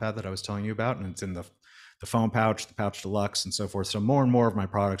laptop pad that I was telling you about, and it's in the foam pouch, the pouch deluxe, and so forth. So more and more of my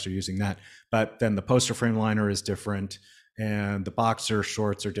products are using that. But then the poster frame liner is different, and the boxer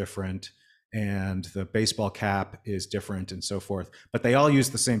shorts are different, and the baseball cap is different, and so forth. But they all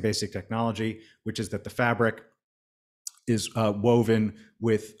use the same basic technology, which is that the fabric is woven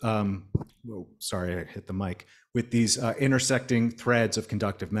with, sorry, I hit the mic, with these intersecting threads of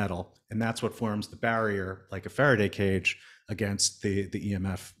conductive metal. And that's what forms the barrier, like a Faraday cage, against the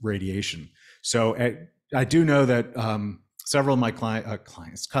EMF radiation. So I do know that several of my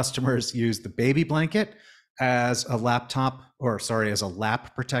customers use the baby blanket as a as a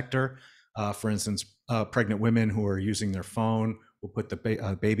lap protector. For instance, pregnant women who are using their phone will put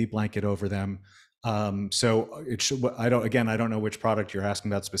the baby blanket over them. So it should, I don't know which product you're asking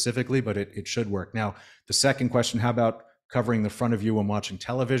about specifically, but it should work. Now, the second question, how about covering the front of you when watching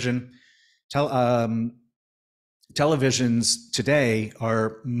television? Televisions today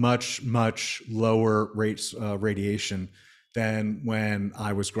are much, much lower rates radiation than when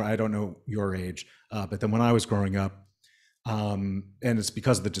I was, I don't know your age, but then when I was growing up, and it's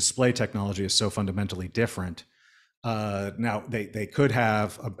because the display technology is so fundamentally different. Now they could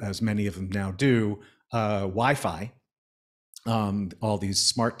have, as many of them now do, Wi-Fi, all these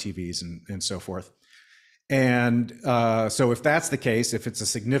smart TVs and so forth. And so if that's the case, if it's a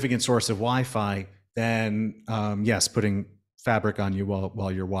significant source of Wi-Fi, then yes, putting fabric on you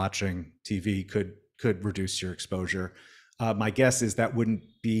while you're watching TV could reduce your exposure. My guess is that wouldn't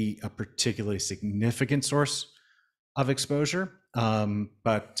be a particularly significant source of exposure.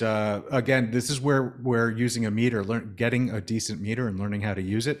 But again, this is where using a meter, getting a decent meter and learning how to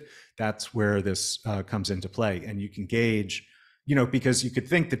use it, that's where this comes into play. And you can gauge, because you could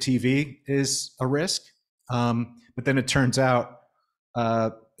think the TV is a risk, but then it turns out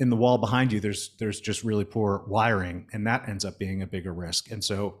in the wall behind you, there's just really poor wiring, and that ends up being a bigger risk. And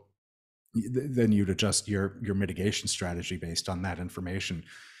so then you'd adjust your mitigation strategy based on that information.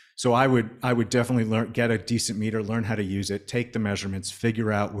 So I would definitely get a decent meter, learn how to use it, take the measurements,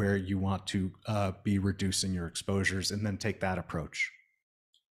 figure out where you want to be reducing your exposures, and then take that approach.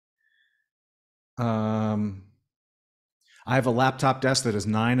 I have a laptop desk that is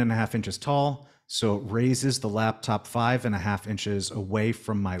 9.5 inches tall, so it raises the laptop 5.5 inches away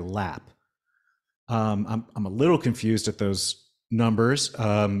from my lap. I'm a little confused at those numbers,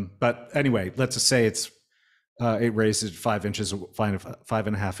 but anyway, let's just say it raises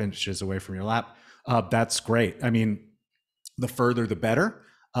 5.5 inches away from your lap. That's great. I mean, the further the better,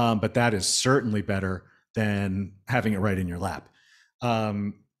 but that is certainly better than having it right in your lap.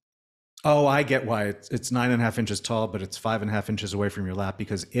 Oh, I get why it's 9.5 inches tall, but it's 5.5 inches away from your lap,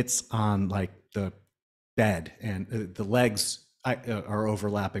 because it's on like the bed and the legs are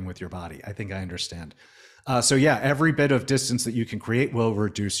overlapping with your body. I think I understand. So yeah, every bit of distance that you can create will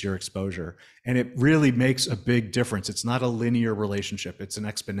reduce your exposure. And it really makes a big difference. It's not a linear relationship. It's an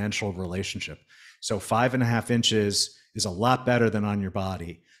exponential relationship. So 5.5 inches is a lot better than on your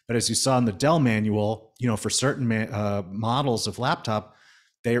body. But as you saw in the Dell manual, for certain models of laptop,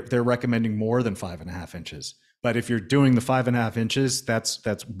 they're recommending more than 5.5 inches. But if you're doing the 5.5 inches,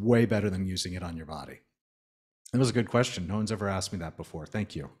 that's way better than using it on your body. That was a good question. No one's ever asked me that before.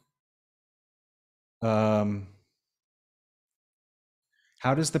 Thank you. How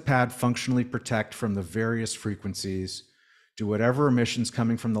does the pad functionally protect from the various frequencies? Do whatever emissions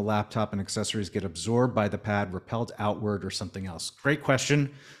coming from the laptop and accessories get absorbed by the pad, repelled outward, or something else? Great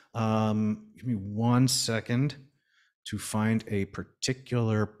question. Give me 1 second to find a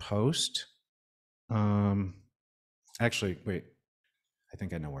particular post. Actually, wait, I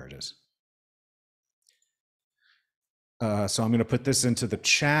think I know where it is. So I'm going to put this into the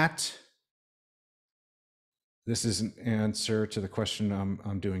chat. This is an answer to the question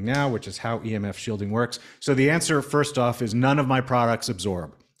I'm doing now, which is how EMF shielding works. So the answer, first off, is none of my products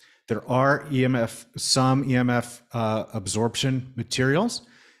absorb. There are some EMF absorption materials,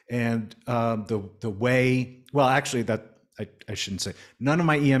 and the way, well, actually, that I shouldn't say. None of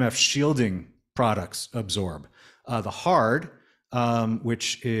my EMF shielding products absorb. The hard,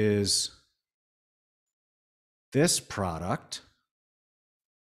 which is this product,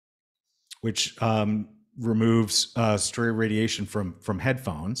 which removes stray radiation from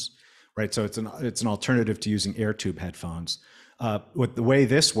headphones, right? So it's an alternative to using air tube headphones. The way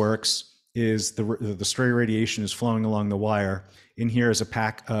this works is the stray radiation is flowing along the wire. In here is a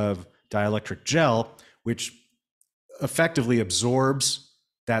pack of dielectric gel, which effectively absorbs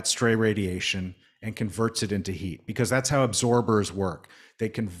that stray radiation and converts it into heat, because that's how absorbers work. They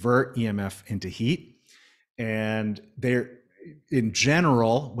convert EMF into heat, and they're, in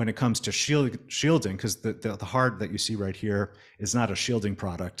general, when it comes to shielding, because the hard that you see right here is not a shielding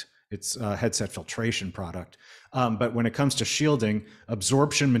product, it's a headset filtration product. But when it comes to shielding,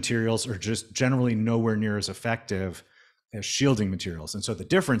 absorption materials are just generally nowhere near as effective as shielding materials. And so the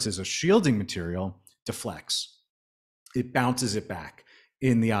difference is a shielding material deflects. It bounces it back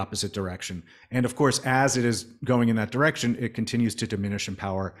in the opposite direction. And of course, as it is going in that direction, it continues to diminish in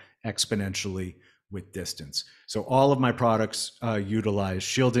power exponentially with distance. So all of my products utilize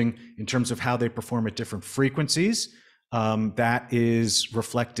shielding. In terms of how they perform at different frequencies, that is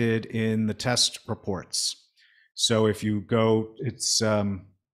reflected in the test reports. So if you go,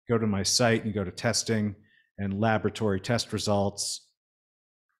 go to my site and you go to testing and laboratory test results,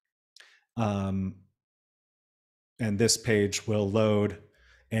 and this page will load,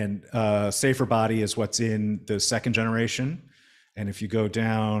 and safer body is what's in the second generation. And if you go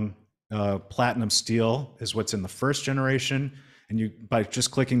down, platinum steel is what's in the first generation. And by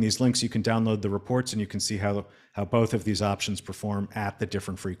just clicking these links, you can download the reports and you can see how both of these options perform at the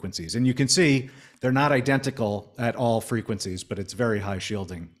different frequencies. And you can see they're not identical at all frequencies, but it's very high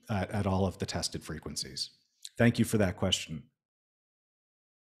shielding at all of the tested frequencies. Thank you for that question.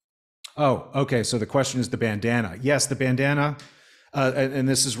 Oh, okay. So the question is the bandana. Yes, the bandana. And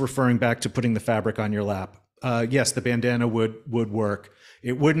this is referring back to putting the fabric on your lap. Yes, the bandana would work.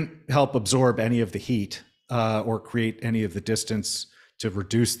 It wouldn't help absorb any of the heat or create any of the distance to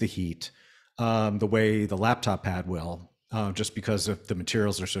reduce the heat the way the laptop pad will, just because of the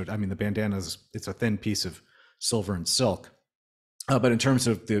materials are so. I mean, the bandana it's a thin piece of silver and silk. But in terms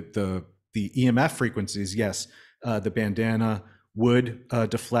of the EMF frequencies, yes, the bandana would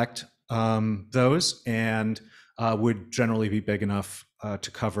deflect those and would generally be big enough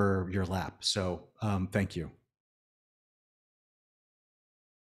to cover your lap. So thank you.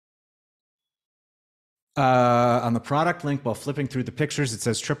 On the product link, while flipping through the pictures, it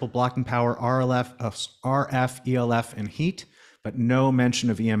says triple blocking power, RF, ELF, and heat, but no mention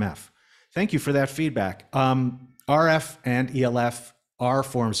of EMF. Thank you for that feedback. RF and ELF are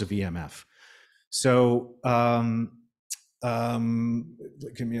forms of EMF. So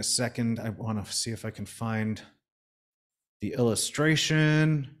give me a second. I want to see if I can find the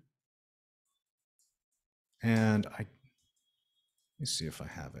illustration. And let me see if I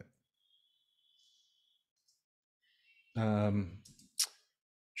have it.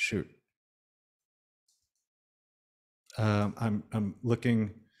 Shoot. I'm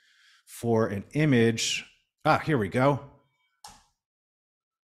looking for an image. Here we go.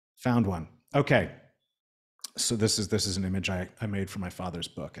 Found one. Okay. So this is an image I made for my father's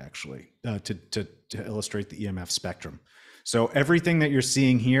book, actually, to illustrate the EMF spectrum. So everything that you're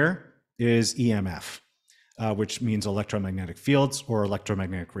seeing here is EMF, which means electromagnetic fields or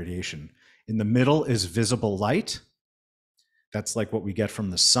electromagnetic radiation. In the middle is visible light. That's like what we get from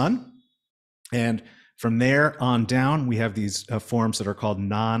the sun. And from there on down, we have these forms that are called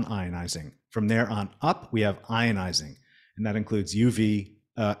non-ionizing. From there on up, we have ionizing, and that includes UV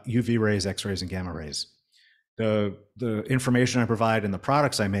rays, X-rays, and gamma rays. The information I provide and the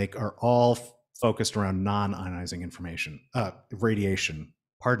products I make are all focused around non-ionizing radiation,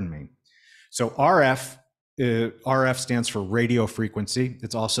 pardon me. So RF stands for radio frequency.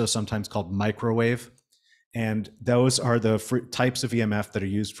 It's also sometimes called microwave. And those are the types of EMF that are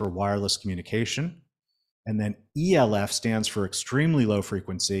used for wireless communication. And then ELF stands for extremely low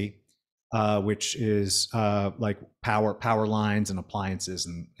frequency, which is like power lines and appliances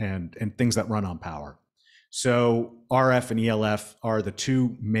and things that run on power. So RF and ELF are the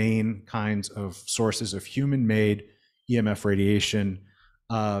two main kinds of sources of human-made EMF radiation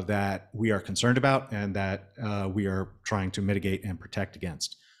that we are concerned about and that we are trying to mitigate and protect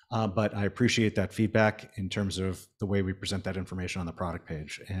against. But I appreciate that feedback in terms of the way we present that information on the product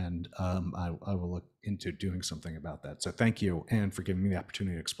page. And I will look into doing something about that. So thank you, and for giving me the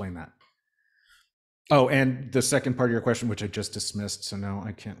opportunity to explain that. Oh, and the second part of your question, which I just dismissed. So no,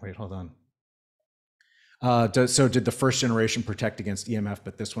 I can't wait, hold on. So did the first generation protect against EMF,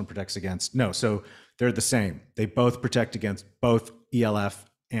 but this one protects against? No, so they're the same. They both protect against both ELF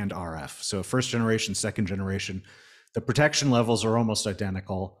and RF. So first generation, second generation, the protection levels are almost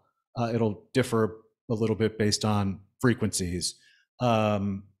identical. It'll differ a little bit based on frequencies.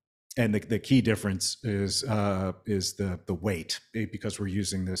 And the key difference is the weight, because we're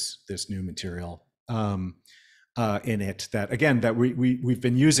using this new material in it that, again, that we've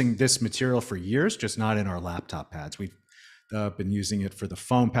been using this material for years, just not in our laptop pads. We've been using it for the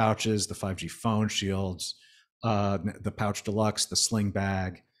phone pouches, the 5G phone shields, the Pouch Deluxe, the sling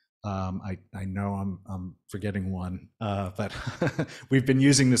bag. I know I'm forgetting one, but we've been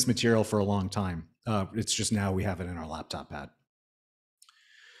using this material for a long time. It's just now we have it in our laptop pad.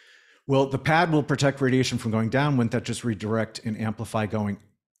 Well, the pad will protect radiation from going down. Wouldn't that just redirect and amplify going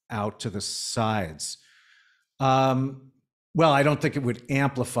out to the sides? Well, I don't think it would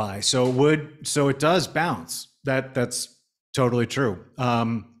amplify. So it would. So it does bounce. That's totally true.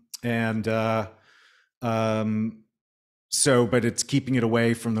 So, but it's keeping it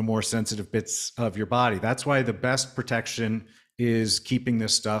away from the more sensitive bits of your body. That's why the best protection is keeping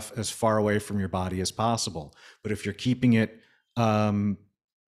this stuff as far away from your body as possible. But if you're keeping it, on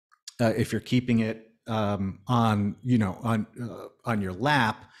your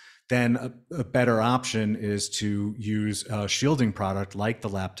lap, then a better option is to use a shielding product like the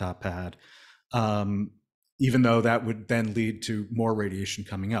laptop pad, even though that would then lead to more radiation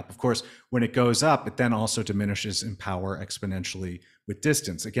coming up. Of course, when it goes up, it then also diminishes in power exponentially with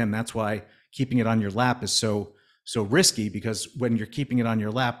distance. Again, that's why keeping it on your lap is so risky, because when you're keeping it on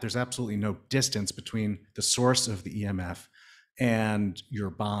your lap, there's absolutely no distance between the source of the EMF and your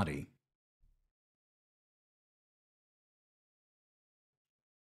body.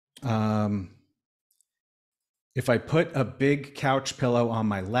 If I put a big couch pillow on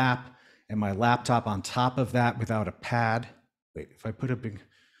my lap and my laptop on top of that without a pad, wait, if I put a big,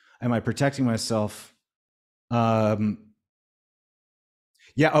 am I protecting myself?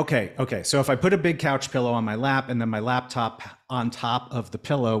 Yeah, okay, okay. So if I put a big couch pillow on my lap and then my laptop on top of the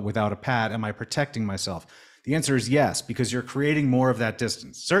pillow without a pad, am I protecting myself? The answer is yes, because you're creating more of that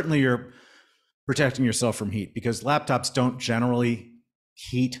distance. Certainly you're protecting yourself from heat because laptops don't generally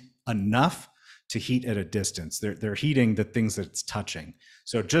heat enough to heat at a distance. They're heating the things that it's touching.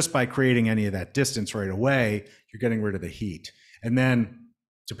 So just by creating any of that distance right away, you're getting rid of the heat. And then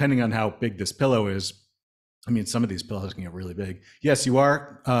depending on how big this pillow is, I mean, some of these pillows can get really big. Yes, you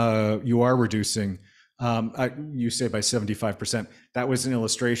are reducing. You say by 75%. That was an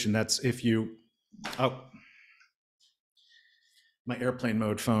illustration. That's if you. Oh, my airplane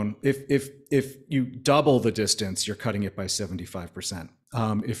mode phone. If you double the distance, you're cutting it by 75%.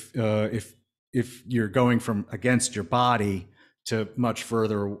 If you're going from against your body to much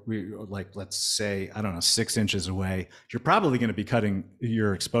further, like let's say, I don't know, 6 inches away, you're probably going to be cutting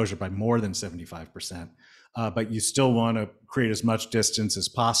your exposure by more than 75%. But you still want to create as much distance as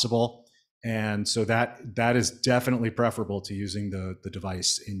possible. And so that is definitely preferable to using the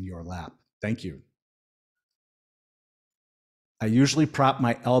device in your lap. Thank you. I usually prop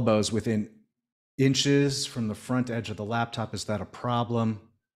my elbows within inches from the front edge of the laptop. Is that a problem?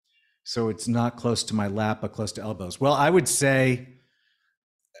 So it's not close to my lap, but close to elbows. Well, I would say,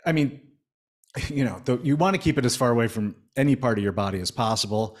 I mean, you want to keep it as far away from any part of your body as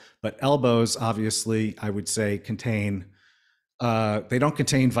possible, but elbows, obviously, I would say they don't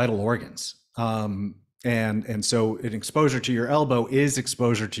contain vital organs. And so an exposure to your elbow is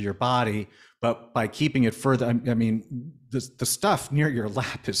exposure to your body, but by keeping it further, I mean, the stuff near your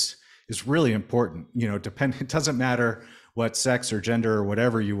lap is really important. It doesn't matter what sex or gender or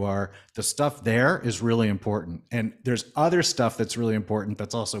whatever you are, the stuff there is really important. And there's other stuff that's really important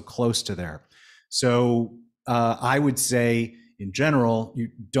that's also close to there. So I would say in general, you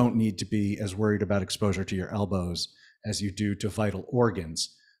don't need to be as worried about exposure to your elbows as you do to vital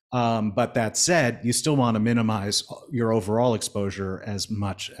organs. But that said, you still want to minimize your overall exposure as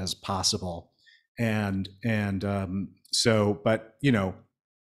much as possible. But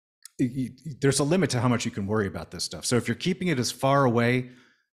there's a limit to how much you can worry about this stuff. So if you're keeping it as far away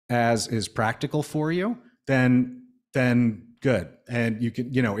as is practical for you, then good. And you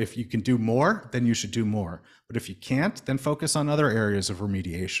can, if you can do more, then you should do more. But if you can't, then focus on other areas of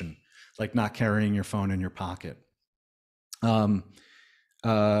remediation, like not carrying your phone in your pocket. And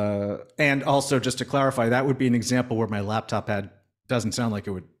also, just to clarify, that would be an example where my laptop pad doesn't sound like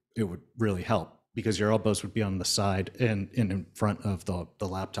it would really help, because your elbows would be on the side and in front of the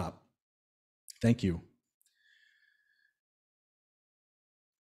laptop. Thank you.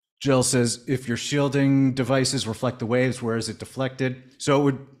 Jill says, if your shielding devices reflect the waves, where is it deflected? So it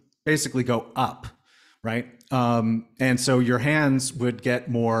would basically go up, right? And so your hands would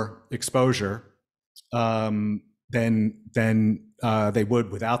get more exposure than they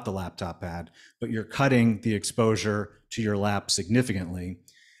would without the laptop pad, but you're cutting the exposure to your lap significantly.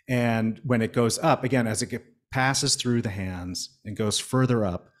 And when it goes up, again, as it passes through the hands and goes further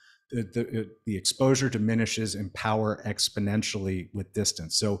up, the exposure diminishes in power exponentially with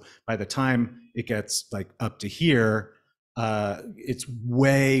distance. So by the time it gets like up to here, it's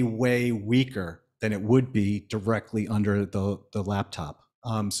way, way weaker than it would be directly under the laptop.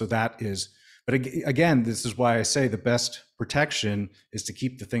 So that is, but again, this is why I say the best protection is to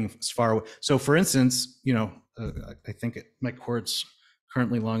keep the thing as far away. So for instance, I think my cord's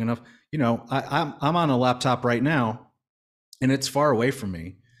currently long enough. I'm on a laptop right now and it's far away from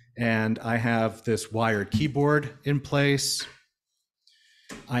me. And I have this wired keyboard in place.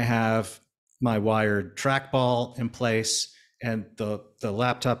 I have my wired trackball in place, and the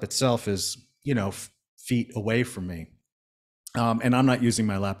laptop itself is, feet away from me. And I'm not using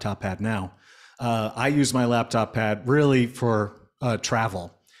my laptop pad now. I use my laptop pad really for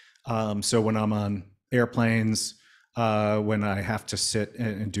travel. So when I'm on airplanes, when I have to sit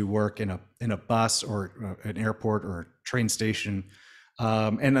and do work in a bus or an airport or a train station.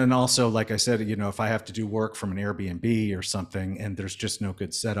 And then also, like I said, if I have to do work from an Airbnb or something and there's just no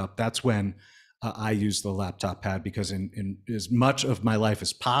good setup, that's when I use the laptop pad, because in as much of my life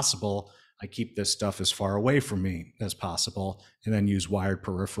as possible, I keep this stuff as far away from me as possible, and then use wired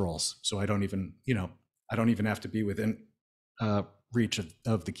peripherals. So I don't even have to be within reach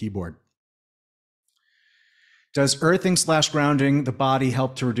of the keyboard. Does earthing / grounding the body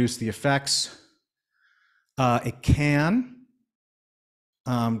help to reduce the effects? It can.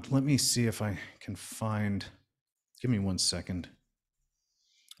 Let me see if I can find, give me 1 second.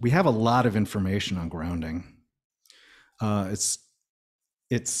 We have a lot of information on grounding. It's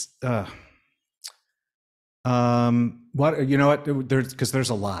What you know what there's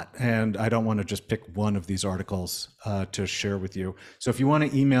a lot, and I don't want to just pick one of these articles to share with you. So if you want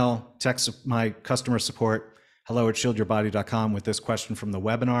to email, text my customer support, hello@shieldyourbody.com with this question from the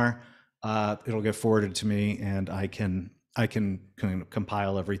webinar, it'll get forwarded to me, and I can kind of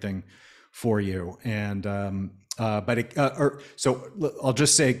compile everything for you. And so I'll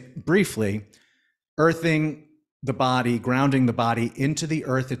just say briefly, earthing the body, grounding the body into the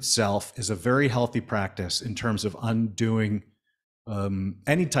earth itself is a very healthy practice in terms of undoing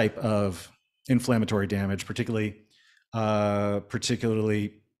any type of inflammatory damage, particularly the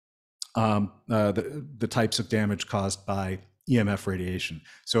types of damage caused by EMF radiation.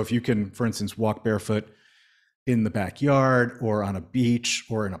 So if you can, for instance, walk barefoot in the backyard or on a beach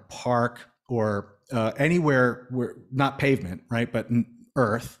or in a park or anywhere where not pavement, right, but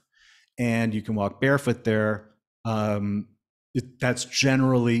earth, and you can walk barefoot there, that's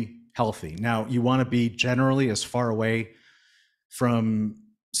generally healthy. Now, you want to be generally as far away from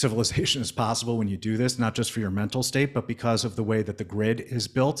civilization as possible when you do this, not just for your mental state, but because of the way that the grid is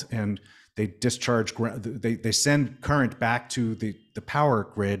built, and they discharge, they send current back to the power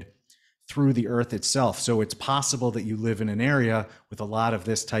grid through the earth itself. So it's possible that you live in an area with a lot of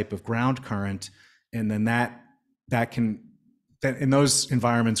this type of ground current, and then that in those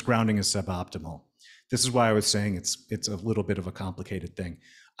environments, grounding is suboptimal. This is why I was saying it's a little bit of a complicated thing.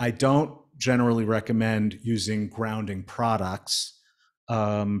 I don't generally recommend using grounding products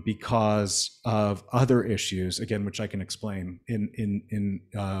because of other issues, again, which I can explain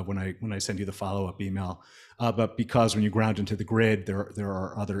when I send you the follow-up email. But because when you ground into the grid, there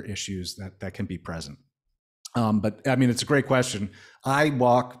are other issues that can be present. But I mean, it's a great question. I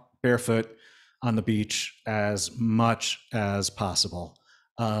walk barefoot on the beach as much as possible.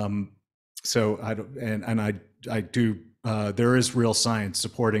 So I don't, and I do. There is real science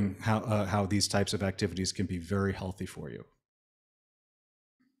supporting how these types of activities can be very healthy for you.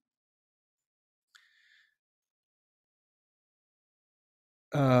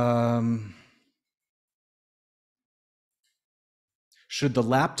 Should the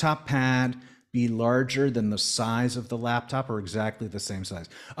laptop pad be larger than the size of the laptop or exactly the same size?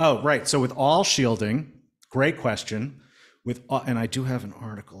 Oh, right. So with all shielding, great question. And I do have an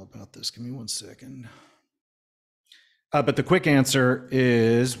article about this. Give me 1 second. But the quick answer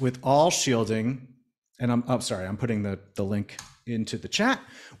is with all shielding, and I'm putting the link into the chat.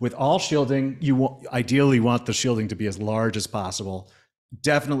 With all shielding, you ideally want the shielding to be as large as possible,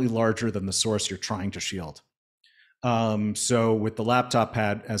 definitely larger than the source you're trying to shield. So with the laptop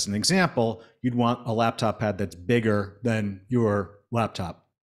pad, as an example, you'd want a laptop pad that's bigger than your laptop.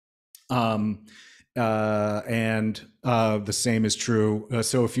 And the same is true.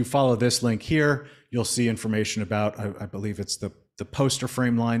 So if you follow this link here, you'll see information about, I believe it's the poster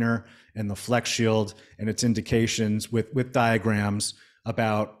frame liner and the flex shield, and its indications with diagrams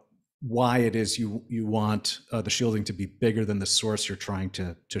about why it is you want the shielding to be bigger than the source you're trying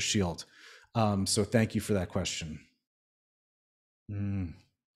to shield. So thank you for that question.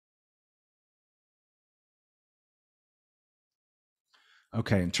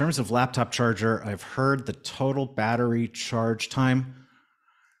 Okay, in terms of laptop charger, I've heard the total battery charge time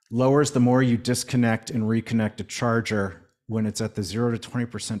lowers the more you disconnect and reconnect a charger when it's at the 0 to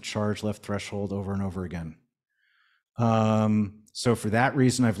 20% charge left threshold over and over again. So for that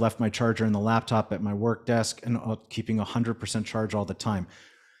reason, I've left my charger in the laptop at my work desk and keeping 100% charge all the time.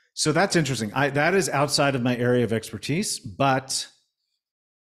 So that's interesting. That is outside of my area of expertise, but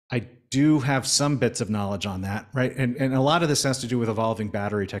I do have some bits of knowledge on that, right? And a lot of this has to do with evolving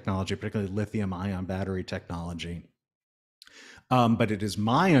battery technology, particularly lithium-ion battery technology. But it is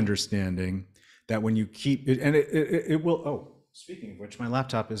my understanding that when you keep it, and it will. Oh, speaking of which, my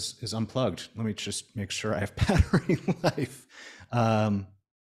laptop is unplugged. Let me just make sure I have battery life.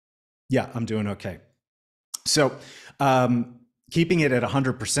 Yeah, I'm doing okay. So keeping it at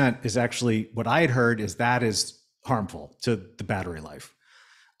 100% is actually what I had heard is harmful to the battery life.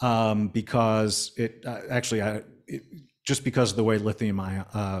 Because it just because of the way lithium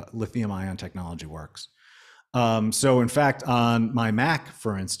ion technology works. So in fact, on my Mac,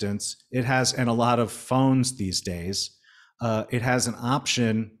 for instance, it has, and a lot of phones these days, it has an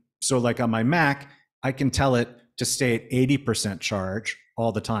option. So like on my Mac, I can tell it to stay at 80% charge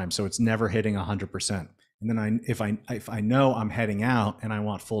all the time. So it's never hitting 100%. And then if I know I'm heading out and I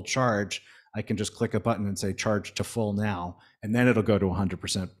want full charge, I can just click a button and say charge to full now, and then it'll go to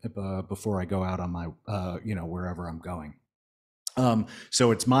 100% before I go out on my, wherever I'm going.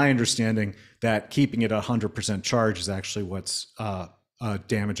 So it's my understanding that keeping it 100% charge is actually what's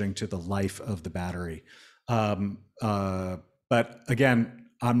damaging to the life of the battery. But again,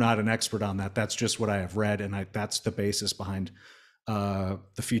 I'm not an expert on that. That's just what I have read, and that's the basis behind the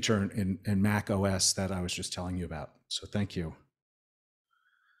feature in Mac OS that I was just telling you about. So thank you.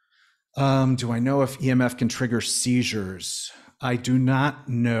 Do I know if EMF can trigger seizures? I do not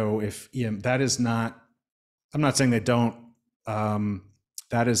know if that is not. I'm not saying they don't.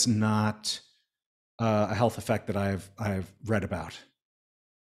 That is not a health effect that I've read about.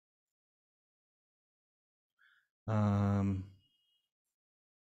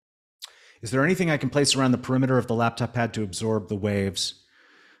 Is there anything I can place around the perimeter of the laptop pad to absorb the waves?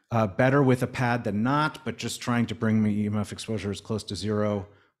 Better with a pad than not, but just trying to bring my EMF exposure as close to zero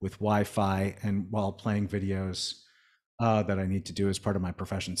with Wi-Fi and while playing videos that I need to do as part of my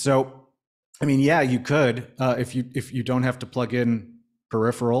profession. So, I mean, yeah, you could if you don't have to plug in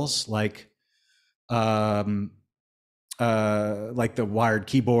peripherals like the wired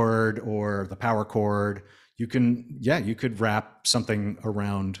keyboard or the power cord. You could wrap something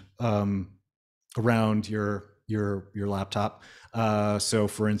around your laptop. So,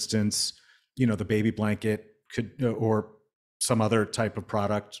 for instance, the baby blanket could, or some other type of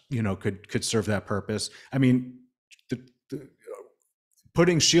product, could serve that purpose. I mean,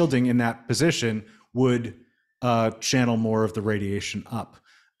 putting shielding in that position would channel more of the radiation up,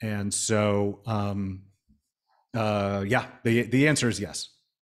 and so yeah, the answer is yes.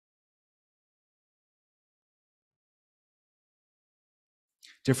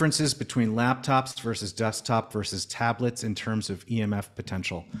 Differences between laptops versus desktop versus tablets in terms of EMF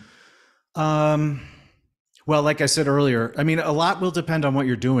potential. Well, like I said earlier, I mean, a lot will depend on what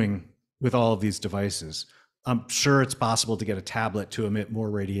you're doing with all of these devices. I'm sure it's possible to get a tablet to emit more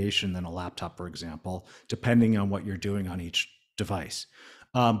radiation than a laptop, for example, depending on what you're doing on each device.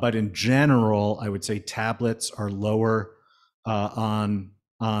 But in general, I would say tablets are lower on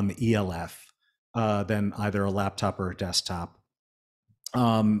the ELF than either a laptop or a desktop.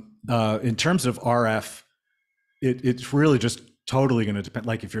 In terms of RF, it's really just totally going to depend.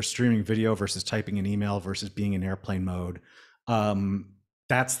 Like if you're streaming video versus typing an email versus being in airplane mode,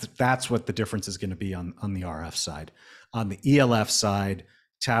 that's what the difference is going to be on the RF side. On the ELF side,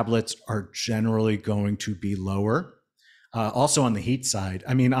 tablets are generally going to be lower. Also on the heat side,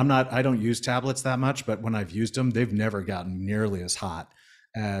 I mean, I don't use tablets that much, but when I've used them, they've never gotten nearly as hot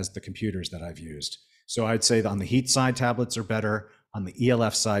as the computers that I've used. So I'd say that on the heat side, tablets are better. On the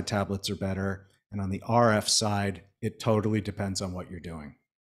ELF side, tablets are better. And on the RF side, it totally depends on what you're doing.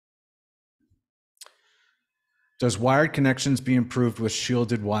 Does wired connections be improved with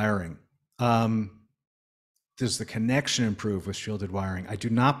shielded wiring? Does the connection improve with shielded wiring? I do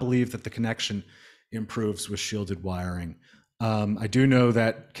not believe that the connection improves with shielded wiring. I do know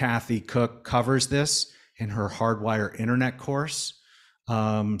that Kathy Cook covers this in her Hardwire Internet course.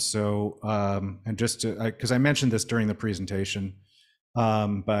 And just to, because I mentioned this during the presentation,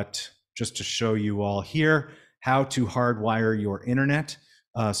 but just to show you all here how to hardwire your internet.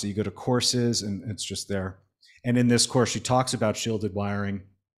 So you go to courses and it's just there. And in this course, she talks about shielded wiring,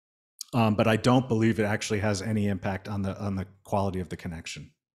 but I don't believe it actually has any impact on the quality of the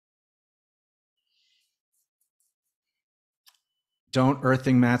connection. Don't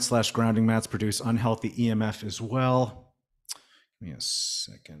earthing mats / grounding mats produce unhealthy EMF as well? Give me a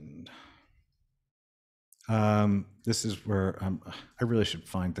second. This is where I really should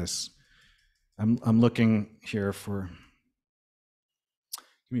find this. I'm looking here for.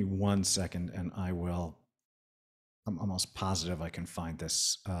 Give me 1 second, and I will. I'm almost positive I can find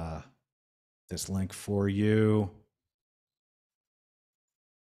this this link for you.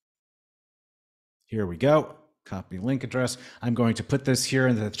 Here we go. Copy link address. I'm going to put this here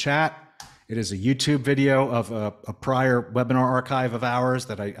in the chat. It is a YouTube video of a prior webinar archive of ours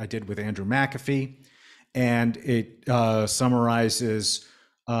that I did with Andrew McAfee. And it summarizes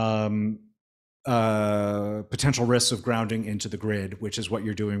potential risks of grounding into the grid, which is what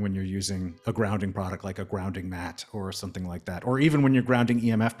you're doing when you're using a grounding product like a grounding mat or something like that, or even when you're grounding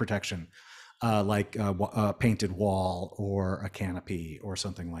EMF protection, like a painted wall or a canopy or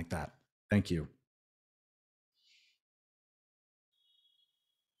something like that. Thank you.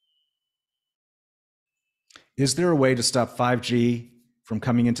 Is there a way to stop 5G from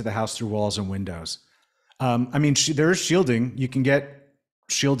coming into the house through walls and windows? I mean, there is shielding. You can get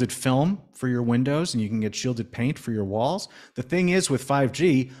shielded film for your windows and you can get shielded paint for your walls. The thing is with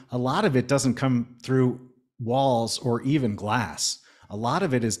 5G, a lot of it doesn't come through walls or even glass. A lot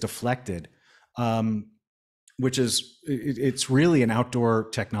of it is deflected, which is, it's really an outdoor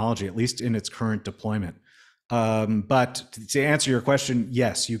technology, at least in its current deployment. But to answer your question,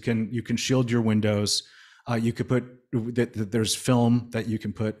 yes, you can shield your windows. You could put, there's film that you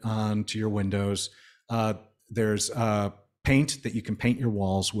can put onto your windows. There's paint that you can paint your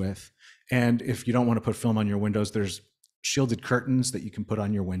walls with. And if you don't want to put film on your windows, there's shielded curtains that you can put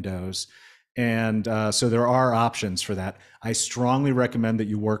on your windows. And so there are options for that. I strongly recommend that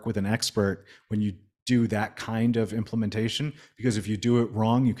you work with an expert when you do that kind of implementation, because if you do it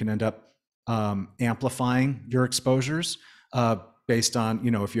wrong, you can end up amplifying your exposures based on,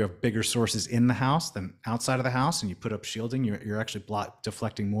 if you have bigger sources in the house than outside of the house and you put up shielding, you're actually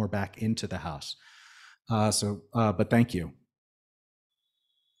deflecting more back into the house. But thank you.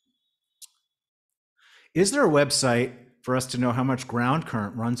 Is there a website for us to know how much ground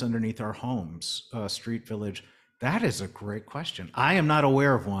current runs underneath our homes, street, village? That is a great question. I am not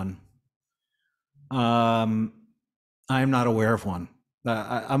aware of one. I am not aware of one.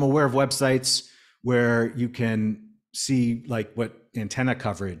 I'm aware of websites where you can see like what antenna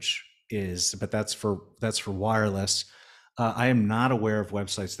coverage is, but that's for wireless. I am not aware of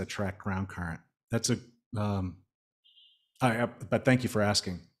websites that track ground current. That's but thank you for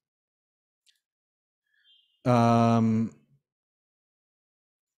asking.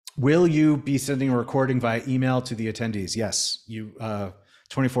 Will you be sending a recording via email to the attendees? Yes,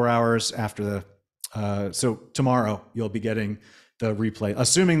 24 hours after the, so tomorrow you'll be getting the replay.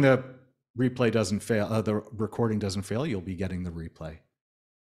 Assuming the replay doesn't fail, the recording doesn't fail, you'll be getting the replay.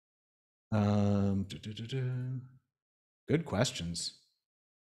 Good questions.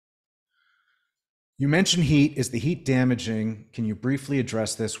 You mentioned heat. Is the heat damaging? Can you briefly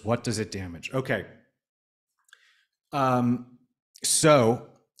address this? What does it damage? Okay. So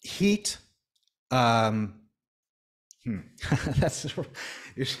heat, that's,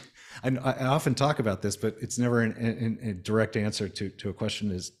 I often talk about this, but it's never a direct answer to a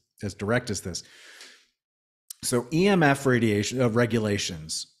question as direct as this. So EMF radiation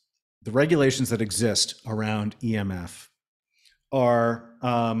regulations, the regulations that exist around EMF are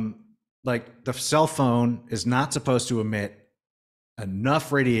like the cell phone is not supposed to emit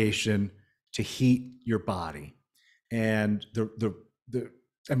enough radiation to heat your body. And the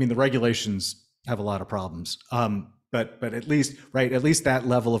regulations have a lot of problems. But at least that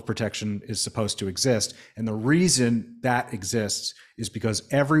level of protection is supposed to exist. And the reason that exists is because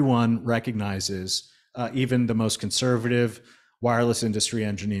everyone recognizes, even the most conservative wireless industry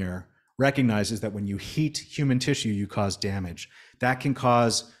engineer recognizes that when you heat human tissue, you cause damage. That can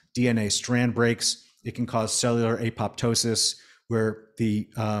cause DNA strand breaks. It can cause cellular apoptosis, where the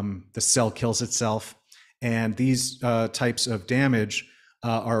cell kills itself. And these types of damage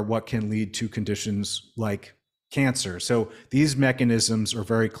are what can lead to conditions like cancer. So these mechanisms are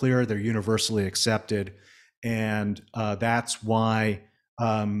very clear. They're universally accepted. And that's why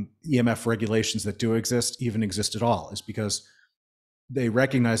EMF regulations that do exist even exist at all, is because they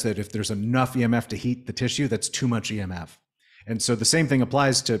recognize that if there's enough EMF to heat the tissue, that's too much EMF. And so the same thing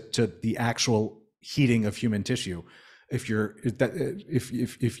applies to the actual heating of human tissue. If you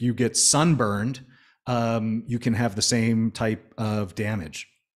get sunburned, you can have the same type of damage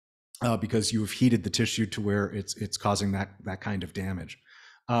because you've heated the tissue to where it's causing that kind of damage.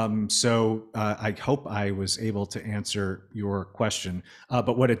 So I hope I was able to answer your question.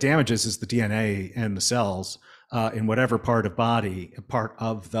 But what it damages is the DNA and the cells in whatever part of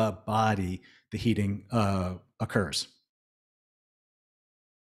the body the heating occurs.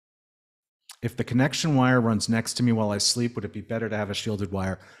 If the connection wire runs next to me while I sleep, would it be better to have a shielded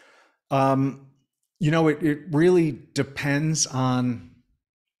wire? It really depends on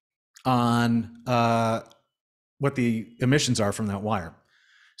what the emissions are from that wire.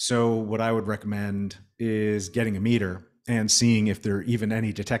 So what I would recommend is getting a meter and seeing if there are even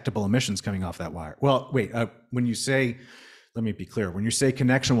any detectable emissions coming off that wire. Well, wait, let me be clear. When you say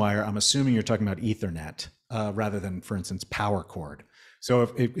connection wire, I'm assuming you're talking about Ethernet rather than, for instance, power cord. So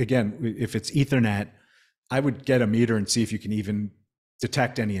if it's Ethernet, I would get a meter and see if you can even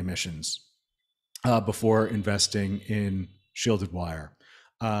detect any emissions before investing in shielded wire.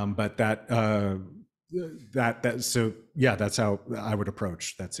 That's how I would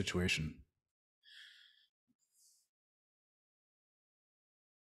approach that situation.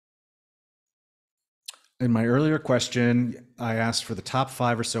 In my earlier question, I asked for the top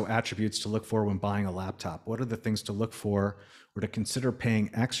 5 or so attributes to look for when buying a laptop. What are the things to look for or to consider paying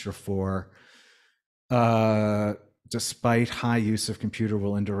extra for, despite high use of computer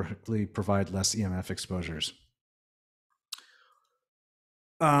will indirectly provide less EMF exposures?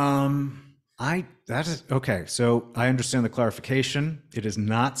 Okay. So I understand the clarification. It is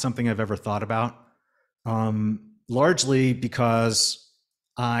not something I've ever thought about, largely because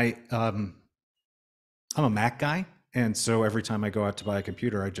I'm a Mac guy. And so every time I go out to buy a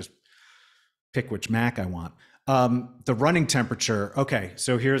computer, I just pick which Mac I want. The running temperature. Okay.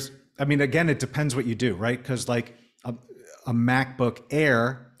 So again, it depends what you do, right? Because like a MacBook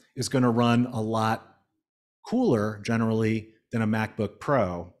Air is going to run a lot cooler generally than a MacBook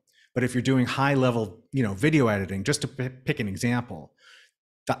Pro. But if you're doing high level, video editing, just to pick an example,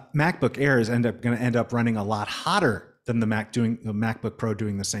 the MacBook Air is going to end up running a lot hotter than the MacBook Pro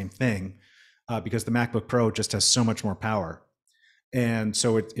doing the same thing, because the MacBook Pro just has so much more power, and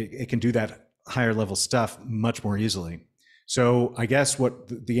so it can do that higher level stuff much more easily. So I guess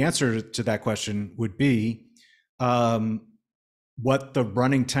what the answer to that question would be, what the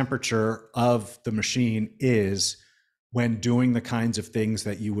running temperature of the machine is when doing the kinds of things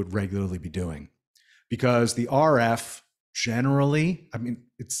that you would regularly be doing. Because the RF generally,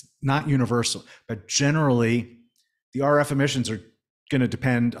 it's not universal, but generally the RF emissions are going to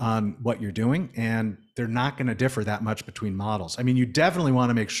depend on what you're doing, and they're not going to differ that much between models. You definitely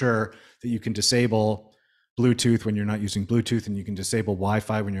want to make sure that you can disable Bluetooth when you're not using Bluetooth, and you can disable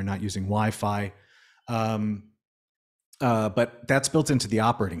Wi-Fi when you're not using Wi-Fi. But that's built into the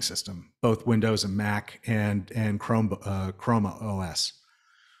operating system, both Windows and Mac and Chrome OS.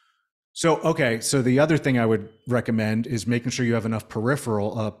 So the other thing I would recommend is making sure you have enough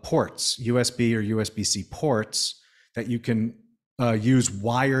peripheral ports, USB or USB-C ports, that you can use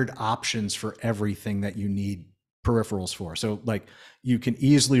wired options for everything that you need peripherals for. So like you can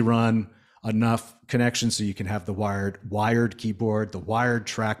easily run enough connections so you can have the wired keyboard, the wired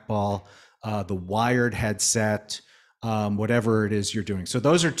trackball, the wired headset, whatever it is you're doing. So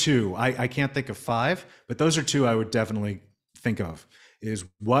those are two. I can't think of five, but those are two I would definitely think of. Is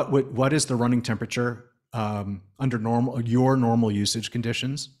what is the running temperature under your normal usage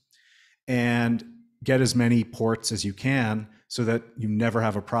conditions, and get as many ports as you can so that you never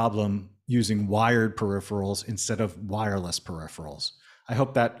have a problem using wired peripherals instead of wireless peripherals. I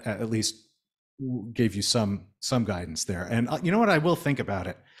hope that at least gave you some guidance there. And you know what, I will think about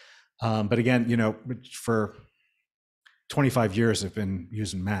it. But again, for 25 years I've been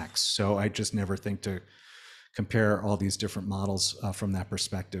using Macs, so I just never think to compare all these different models from that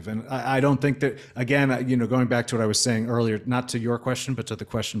perspective. And I don't think that, again, going back to what I was saying earlier, not to your question, but to the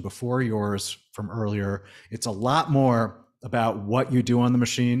question before yours from earlier, it's a lot more about what you do on the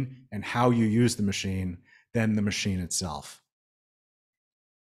machine and how you use the machine than the machine itself.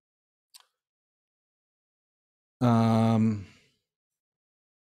 And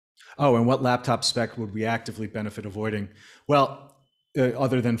what laptop spec would we actively benefit avoiding? Well,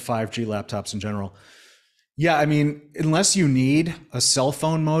 other than 5G laptops in general. Yeah, unless you need a cell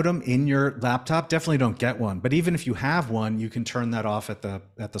phone modem in your laptop, definitely don't get one. But even if you have one, you can turn that off at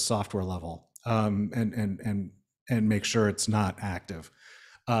the software level, and make sure it's not active.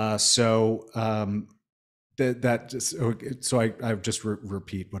 So I just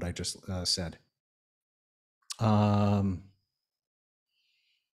repeat what I just said.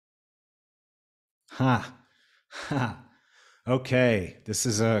 Okay, this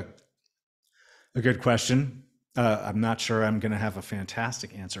is a good question. I'm not sure I'm going to have a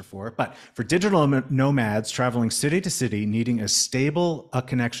fantastic answer for it, but for digital nomads traveling city to city, needing as stable a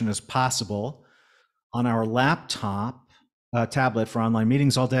connection as possible on our laptop, tablet for online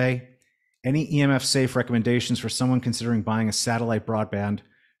meetings all day, any EMF safe recommendations for someone considering buying a satellite broadband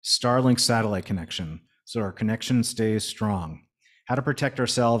Starlink satellite connection so our connection stays strong? How to protect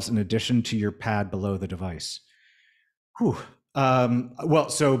ourselves in addition to your pad below the device? Whew. Well,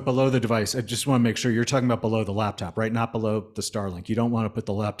 so below the device, I just want to make sure you're talking about below the laptop, right? Not below the Starlink. You don't want to put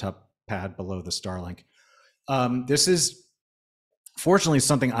the laptop pad below the Starlink. This is fortunately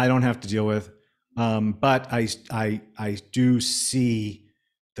something I don't have to deal with, but I do see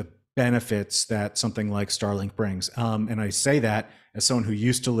the benefits that something like Starlink brings. And I say that as someone who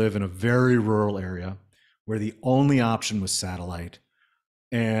used to live in a very rural area where the only option was satellite.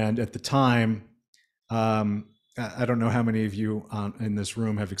 And at the time, I don't know how many of you in this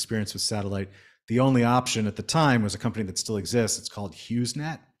room have experience with satellite. The only option at the time was a company that still exists. It's called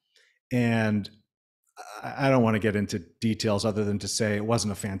HughesNet. And I don't want to get into details other than to say it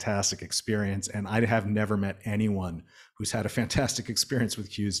wasn't a fantastic experience. And I have never met anyone who's had a fantastic experience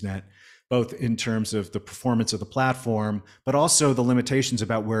with HughesNet, both in terms of the performance of the platform, but also the limitations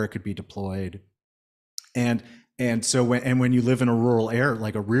about where it could be deployed. And so when you live in a rural area,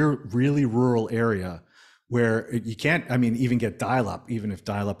 like a really rural area, where you can't, even get dial-up, even if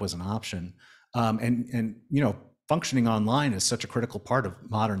dial-up was an option. And functioning online is such a critical part of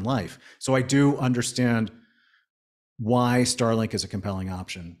modern life. So I do understand why Starlink is a compelling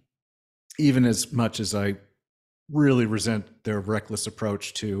option, even as much as I really resent their reckless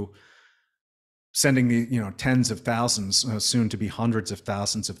approach to sending the tens of thousands, soon to be hundreds of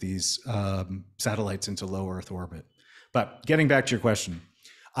thousands of these satellites into low Earth orbit. But getting back to your question,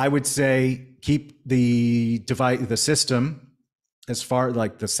 I would say keep the device, the system, as far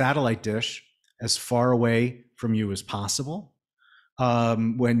like the satellite dish, as far away from you as possible.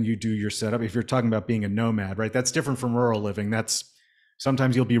 When you do your setup, if you're talking about being a nomad, right? That's different from rural living. That's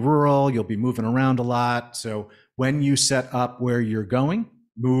sometimes you'll be rural, you'll be moving around a lot. So when you set up where you're going,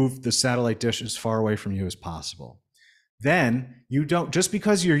 move the satellite dish as far away from you as possible. Then you don't, just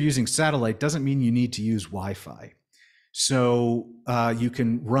because you're using satellite doesn't mean you need to use Wi-Fi. So you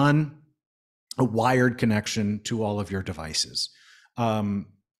can run a wired connection to all of your devices. So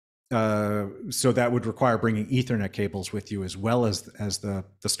that would require bringing Ethernet cables with you as well as the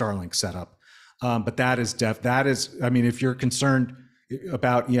Starlink setup. But that is, I mean, if you're concerned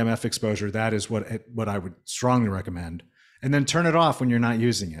about EMF exposure, that is what I would strongly recommend. And then turn it off when you're not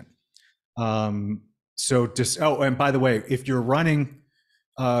using it. So just, oh, and by the way, if you're running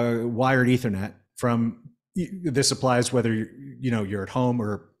wired Ethernet from, this applies whether you're at home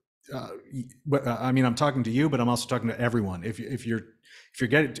or, I mean, I'm talking to you, but I'm also talking to everyone. If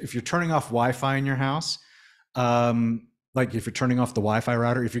you're turning off Wi-Fi in your house, like if you're turning off the Wi-Fi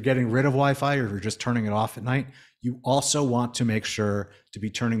router, if you're getting rid of Wi-Fi or if you're just turning it off at night, you also want to make sure to be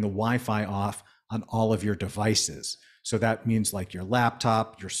turning the Wi-Fi off on all of your devices. So that means like your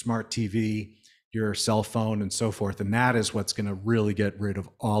laptop, your smart TV, your cell phone, and so forth. And that is what's going to really get rid of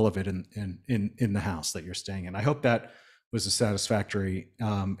all of it in the house that you're staying in. I hope that was a satisfactory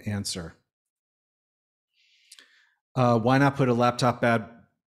answer. Why not put a laptop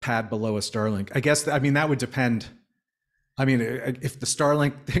pad below a Starlink? I guess, I mean, that would depend. I mean, if the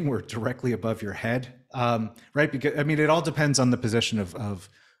Starlink thing were directly above your head, right? Because I mean, it all depends on the position of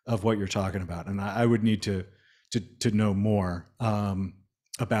what you're talking about, and I would need to know more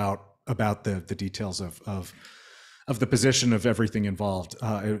about the details of the position of everything involved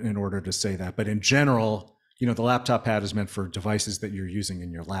in order to say that. But in general, the laptop pad is meant for devices that you're using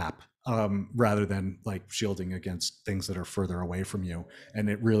in your lap, rather than like shielding against things that are further away from you. And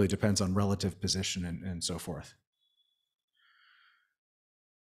it really depends on relative position and so forth.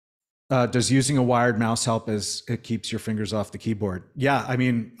 Does using a wired mouse help as it keeps your fingers off the keyboard? Yeah, I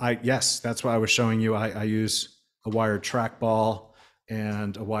mean, yes, that's why I was showing you. I use a wired trackball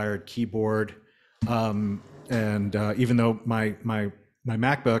and a wired keyboard. And even though my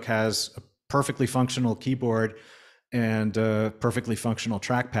MacBook has a perfectly functional keyboard and a perfectly functional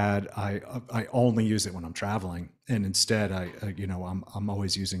trackpad, I only use it when I'm traveling. And instead, I'm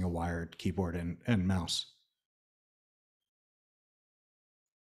always using a wired keyboard and mouse.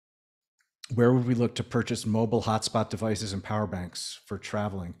 Where would we look to purchase mobile hotspot devices and power banks for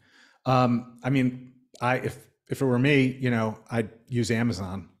traveling? I mean, if it were me, I'd use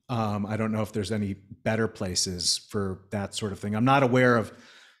Amazon. I don't know if there's any better places for that sort of thing. I'm not aware of,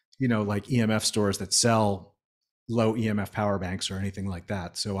 like EMF stores that sell low EMF power banks or anything like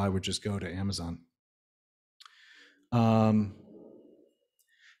that. So I would just go to Amazon.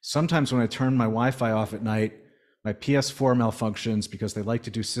 Sometimes when I turn my Wi-Fi off at night, my PS4 malfunctions because they like to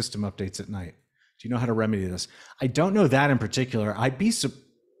do system updates at night. Do you know how to remedy this? I don't know that in particular.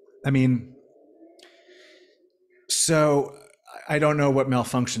 So I don't know what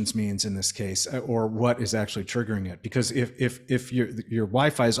malfunctions means in this case, or what is actually triggering it. Because if your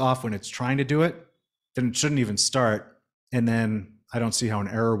Wi-Fi is off when it's trying to do it, then it shouldn't even start. And then I don't see how an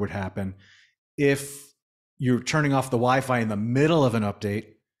error would happen. If you're turning off the Wi-Fi in the middle of an update,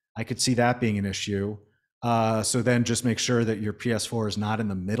 I could see that being an issue. So then just make sure that your PS4 is not in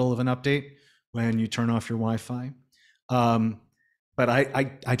the middle of an update when you turn off your Wi-Fi. But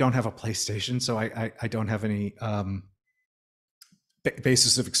I don't have a PlayStation, so I don't have any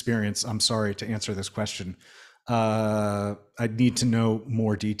basis of experience. I'm sorry to answer this question. I'd need to know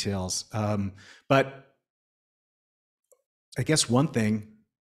more details. But I guess one thing,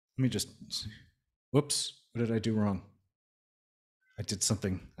 let me just, whoops, what did I do wrong? I did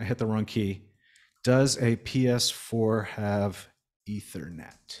something, I hit the wrong key. Does a PS4 have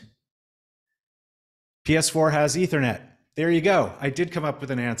Ethernet? PS4 has Ethernet. There you go. I did come up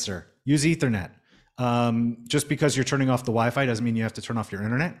with an answer. Use Ethernet. Just because you're turning off the Wi-Fi doesn't mean you have to turn off your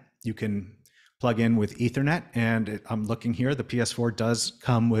internet. You can plug in with Ethernet, and I'm looking here, the PS4 does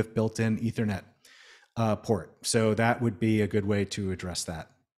come with built-in Ethernet port. So that would be a good way to address that.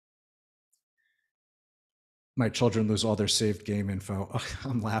 My children lose all their saved game info. Oh,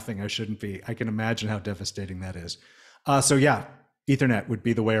 I'm laughing, I shouldn't be. I can imagine how devastating that is. So yeah, Ethernet would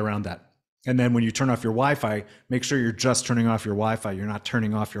be the way around that. And then when you turn off your Wi-Fi, make sure you're just turning off your Wi-Fi. You're not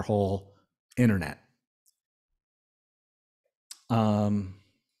turning off your whole internet.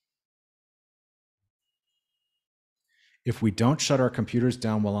 If we don't shut our computers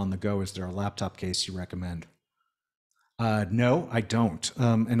down while on the go, is there a laptop case you recommend? No, I don't.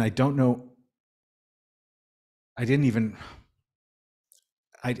 And I don't know. I didn't even.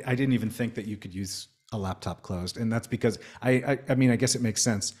 I didn't even think that you could use a laptop closed, and that's because I mean, I guess it makes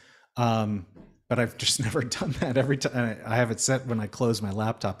sense, um, but I've just never done that. Every time I have it set when I close my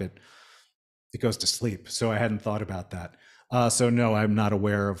laptop, it goes to sleep. So I hadn't thought about that. So no, I'm not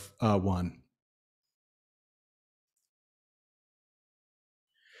aware of one.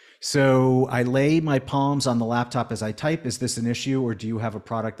 So I lay my palms on the laptop as I type. Is this an issue, or do you have a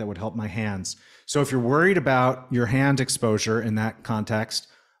product that would help my hands? So if you're worried about your hand exposure in that context,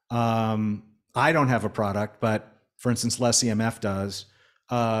 I don't have a product, but for instance, Less EMF does.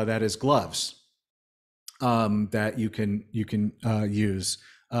 That is gloves that you can use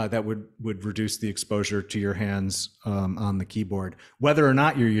that would reduce the exposure to your hands on the keyboard. Whether or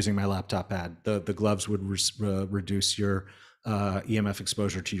not you're using my laptop pad, the gloves would reduce your EMF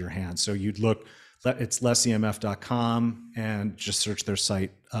exposure to your hands. So you'd look, it's lessemf.com and just search their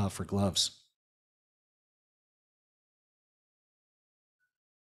site for gloves.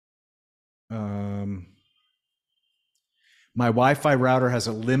 My Wi-Fi router has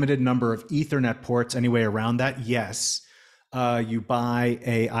a limited number of Ethernet ports. Any way around that? Yes. You buy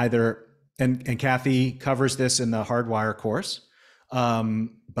a either, and Kathy covers this in the Hardwire course.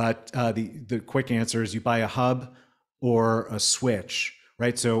 But the quick answer is you buy a hub or a switch,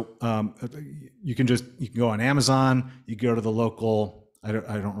 right? So you can go on Amazon. You go to the local, I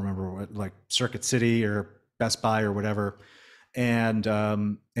don't remember what, like Circuit City or Best Buy or whatever, and get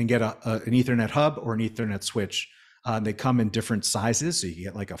an Ethernet hub or an Ethernet switch. They come in different sizes, so you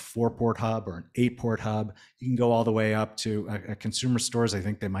get like a 4-port hub or an 8-port hub. You can go all the way up to at consumer stores. I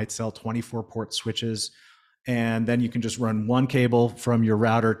think they might sell 24-port switches, and then you can just run one cable from your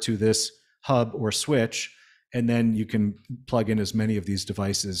router to this hub or switch, and then you can plug in as many of these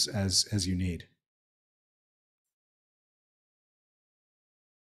devices as you need.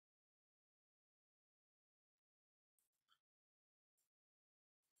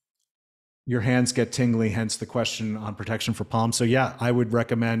 Your hands get tingly, hence the question on protection for palms. So yeah, I would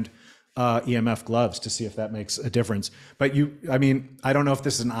recommend EMF gloves to see if that makes a difference. But I mean, I don't know if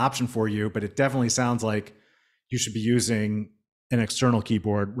this is an option for you, but it definitely sounds like you should be using an external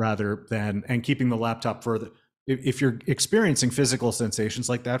keyboard rather than, and keeping the laptop further. If you're experiencing physical sensations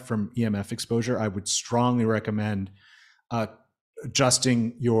like that from EMF exposure, I would strongly recommend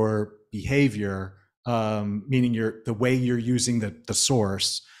adjusting your behavior, meaning the way you're using the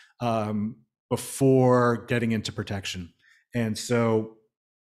source, before getting into protection. And so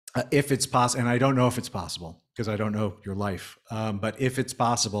if it's possible, and I don't know if it's possible because I don't know your life, but if it's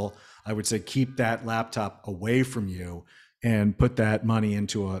possible, I would say keep that laptop away from you and put that money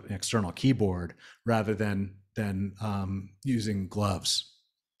into an external keyboard rather than using gloves.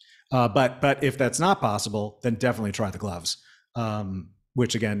 But if that's not possible, then definitely try the gloves,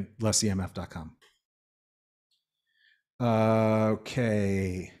 which again, lessemf.com.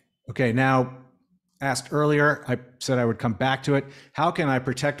 Okay, now asked earlier, I said I would come back to it. How can I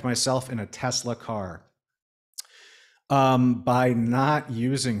protect myself in a Tesla car? By not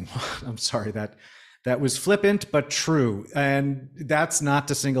using, I'm sorry, that was flippant, but true. And that's not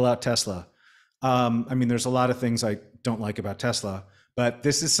to single out Tesla. I mean, there's a lot of things I don't like about Tesla, but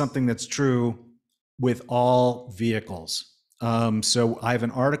this is something that's true with all vehicles. So I have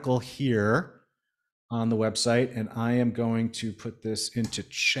an article here on the website, and I am going to put this into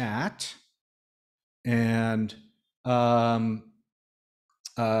chat. And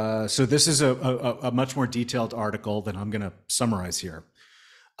so this is a much more detailed article than I'm going to summarize here.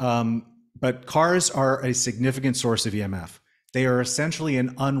 But cars are a significant source of EMF. They are essentially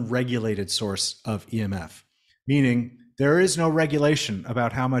an unregulated source of EMF, meaning there is no regulation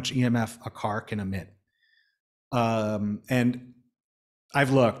about how much EMF a car can emit. And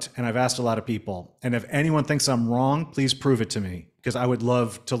I've looked and I've asked a lot of people, and if anyone thinks I'm wrong, please prove it to me, because I would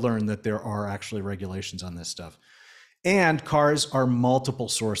love to learn that there are actually regulations on this stuff. And cars are multiple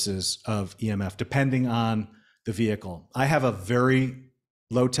sources of EMF depending on the vehicle. I have a very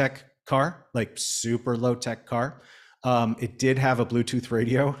low-tech car, like super low-tech car. It did have a Bluetooth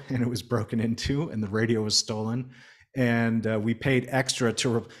radio, and it was broken into, and the radio was stolen. And we paid extra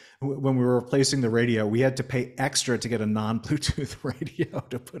when we were replacing the radio, we had to pay extra to get a non-Bluetooth radio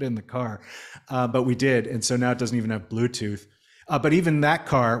to put in the car, but we did, and so now it doesn't even have Bluetooth. But even that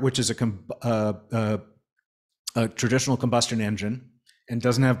car, which is a traditional combustion engine and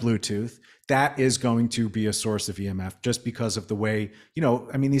doesn't have Bluetooth, that is going to be a source of EMF just because of the way,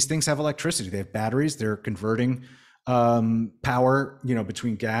 I mean, these things have electricity. They have batteries. They're converting power,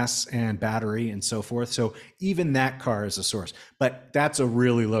 between gas and battery and so forth. So even that car is a source, but that's a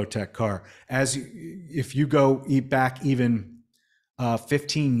really low tech car. If you go back even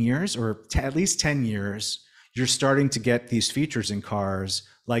 15 years or at least 10 years, you're starting to get these features in cars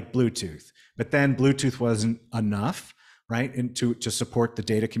like Bluetooth. But then Bluetooth wasn't enough, right? And to support the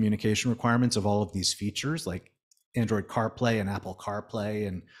data communication requirements of all of these features like Android CarPlay and Apple CarPlay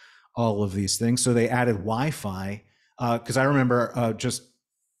and all of these things. So they added Wi-Fi. Because I remember it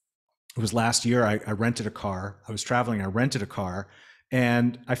was last year, I rented a car. I was traveling, I rented a car,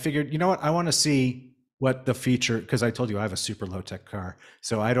 and I figured, you know what, I want to see what the feature, because I told you I have a super low tech car,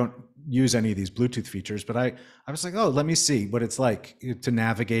 so I don't use any of these Bluetooth features, but I was like, oh, let me see what it's like to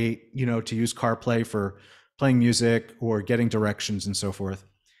navigate, to use CarPlay for playing music or getting directions and so forth.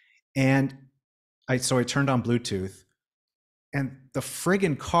 And so I turned on Bluetooth, and the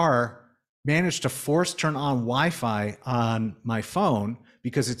friggin' car managed to force turn on Wi-Fi on my phone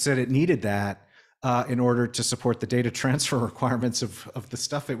because it said it needed that in order to support the data transfer requirements of the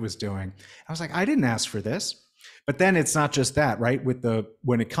stuff it was doing. I was like, I didn't ask for this. But then it's not just that, right?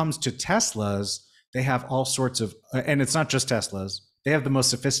 When it comes to Teslas, they have all sorts of, and it's not just Teslas. They have the most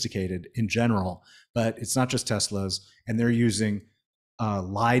sophisticated in general, but it's not just Teslas, and they're using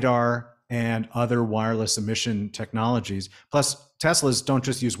LiDAR and other wireless emission technologies. Plus, Teslas don't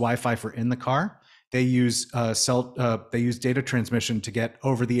just use Wi-Fi for in the car. They use they use data transmission to get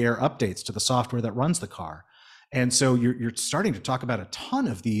over-the-air updates to the software that runs the car. And so you're starting to talk about a ton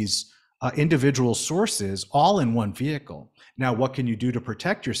of these individual sources all in one vehicle. Now, what can you do to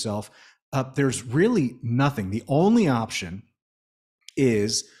protect yourself? There's really nothing. The only option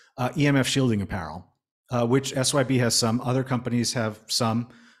is EMF shielding apparel, which SYB has some, other companies have some.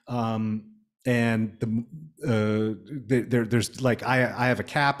 And there's like, I have a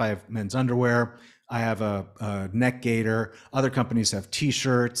cap, I have men's underwear, I have a neck gaiter. Other companies have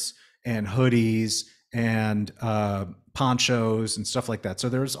t-shirts and hoodies and ponchos and stuff like that. So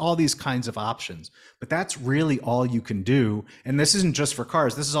there's all these kinds of options, but that's really all you can do. And this isn't just for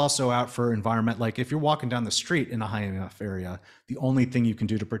cars. This is also out for environment. Like if you're walking down the street in a high enough area, the only thing you can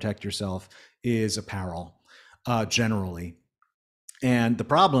do to protect yourself is apparel, generally. And the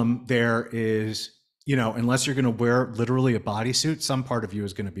problem there is, unless you're going to wear literally a bodysuit, some part of you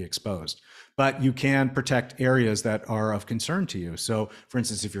is going to be exposed. But you can protect areas that are of concern to you. So, for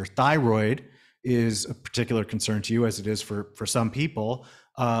instance, if your thyroid is a particular concern to you, as it is for some people,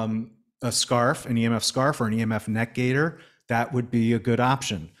 a scarf, an EMF scarf or an EMF neck gaiter, that would be a good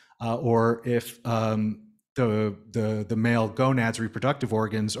option. Or if the male gonads, reproductive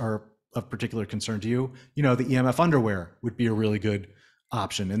organs, are of particular concern to you, the EMF underwear would be a really good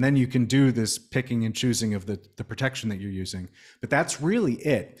option. And then you can do this picking and choosing of the protection that you're using. But that's really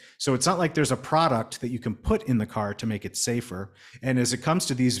it. So it's not like there's a product that you can put in the car to make it safer. And as it comes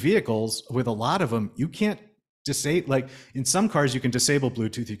to these vehicles, with a lot of them, you can't disable, like in some cars, you can disable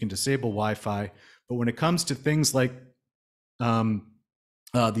Bluetooth, you can disable Wi-Fi. But when it comes to things like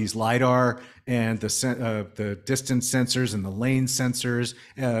these LiDAR and the distance sensors and the lane sensors,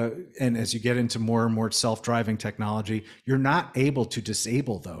 and as you get into more and more self-driving technology, you're not able to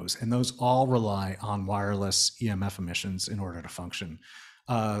disable those, and those all rely on wireless EMF emissions in order to function.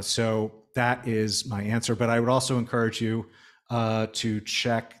 So that is my answer, but I would also encourage you to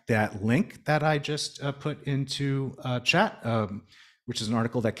check that link that I just put into chat, which is an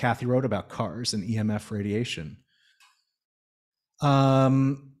article that Kathy wrote about cars and EMF radiation.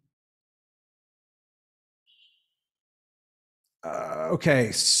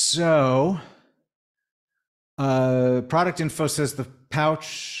 Okay, so product info says the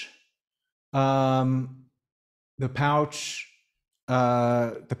pouch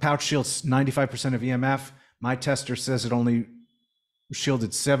shields 95% of EMF. My tester says it only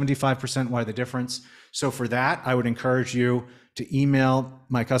shielded 75%. Why the difference? So for that, I would encourage you to email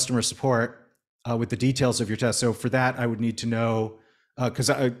my customer support with the details of your test. So for that, I would need to know, because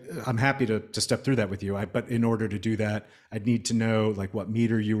I'm happy to step through that with you. But in order to do that, I'd need to know like what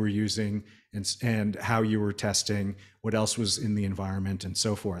meter you were using and how you were testing, what else was in the environment, and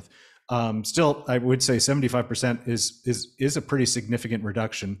so forth. Still, I would say 75% is a pretty significant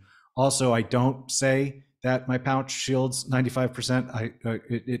reduction. Also, I don't say that my pouch shields 95%.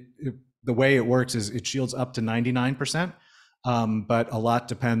 The way it works is it shields up to 99%, but a lot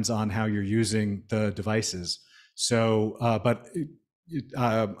depends on how you're using the devices. So,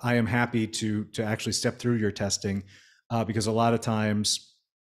 I am happy to actually step through your testing because a lot of times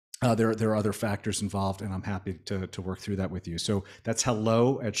there are other factors involved, and I'm happy to work through that with you. So that's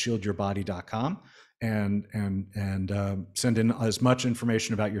hello@shieldyourbody.com, and send in as much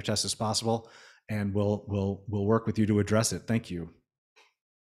information about your test as possible. and we'll work with you to address it. Thank you.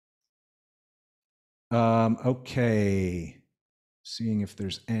 Okay, seeing if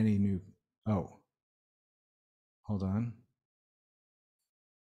there's any new. Oh, hold on.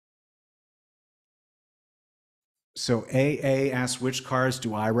 So AA asks, which cars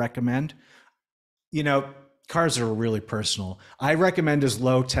do I recommend? You know, cars are really personal. I recommend as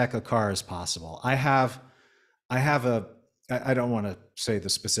low tech a car as possible. I have a, I don't want to say the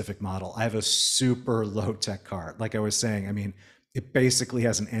specific model. I have a super low tech car. Like I was saying, I mean, it basically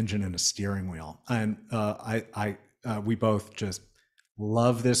has an engine and a steering wheel. And we both just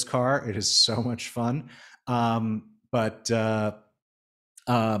love this car. It is so much fun. But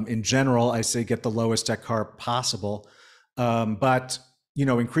in general, I say get the lowest tech car possible. But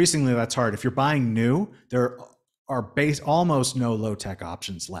increasingly that's hard. If you're buying new, there are almost no low tech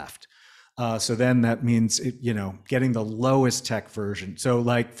options left. So then that means getting the lowest tech version. So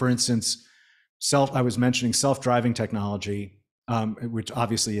like for instance, I was mentioning self-driving technology, which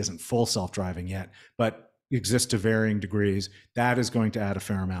obviously isn't full self-driving yet, but exists to varying degrees. That is going to add a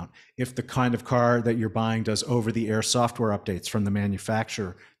fair amount. If the kind of car that you're buying does over-the-air software updates from the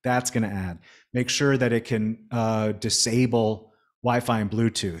manufacturer, that's going to add. Make sure that it can disable Wi-Fi and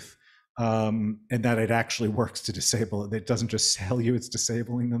Bluetooth, and that it actually works to disable it. It doesn't just tell you it's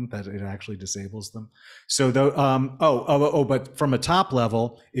disabling them, that it actually disables them. So, but from a top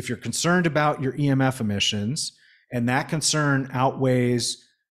level, if you're concerned about your EMF emissions and that concern outweighs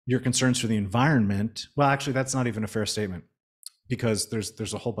your concerns for the environment, well, actually, that's not even a fair statement, because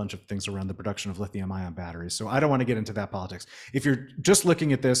there's a whole bunch of things around the production of lithium-ion batteries. So I don't want to get into that politics. If you're just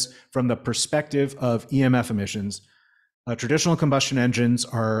looking at this from the perspective of EMF emissions, traditional combustion engines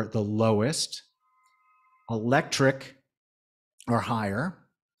are the lowest, electric are higher,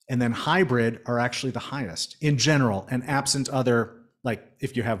 and then hybrid are actually the highest in general, and absent other, like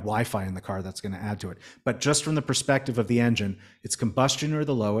if you have Wi-Fi in the car, that's going to add to it. But just from the perspective of the engine, it's combustion are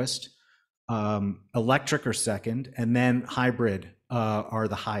the lowest, electric are second, and then hybrid are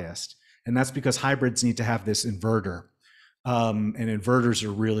the highest. And that's because hybrids need to have this inverter. And inverters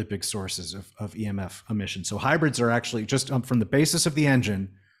are really big sources of EMF emissions. So hybrids are actually just from the basis of the engine,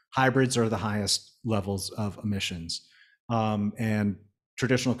 hybrids are the highest levels of emissions. And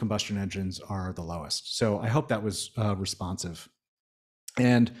traditional combustion engines are the lowest. So I hope that was responsive.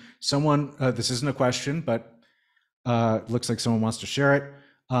 And someone, this isn't a question, but looks like someone wants to share it.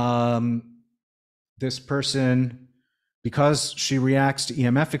 This person, because she reacts to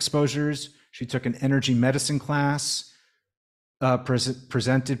EMF exposures, she took an energy medicine class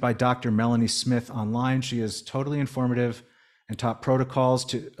presented by Dr. Melanie Smith online. She is totally informative and taught protocols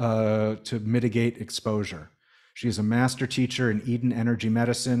to mitigate exposure. She is a master teacher in Eden Energy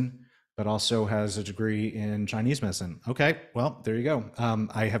Medicine, but also has a degree in Chinese medicine. Okay, well, there you go.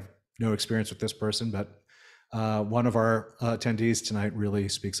 I have no experience with this person, but one of our attendees tonight really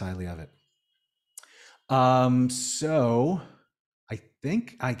speaks highly of it. So I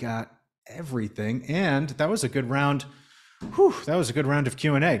think I got everything, and that was a good round. Whew, that was a good round of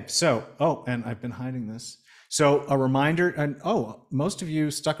Q&A. So, and I've been hiding this. So a reminder, and most of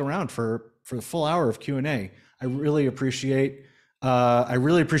you stuck around for the full hour of Q&A. I really appreciate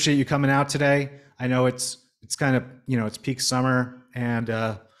you coming out today. I know it's kind of, it's peak summer, and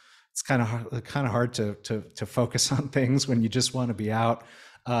it's kind of hard to focus on things when you just want to be out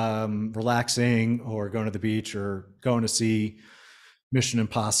relaxing, or going to the beach, or going to see Mission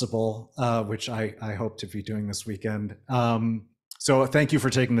Impossible, which I hope to be doing this weekend. So thank you for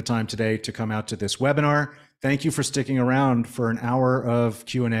taking the time today to come out to this webinar. Thank you for sticking around for an hour of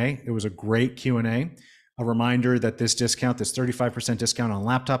Q&A. It was a great Q&A. A reminder that this discount, this 35% discount on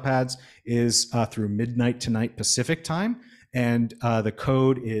laptop pads, is through midnight tonight Pacific time. And the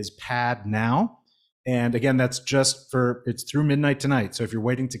code is PAD now. And again, that's it's through midnight tonight. So if you're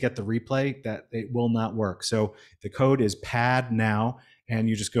waiting to get the replay, that it will not work. So the code is PAD now, and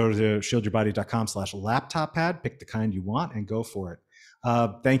you just go to shieldyourbody.com/laptop pad, pick the kind you want, and go for it.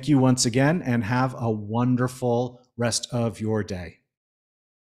 Thank you once again, and have a wonderful rest of your day.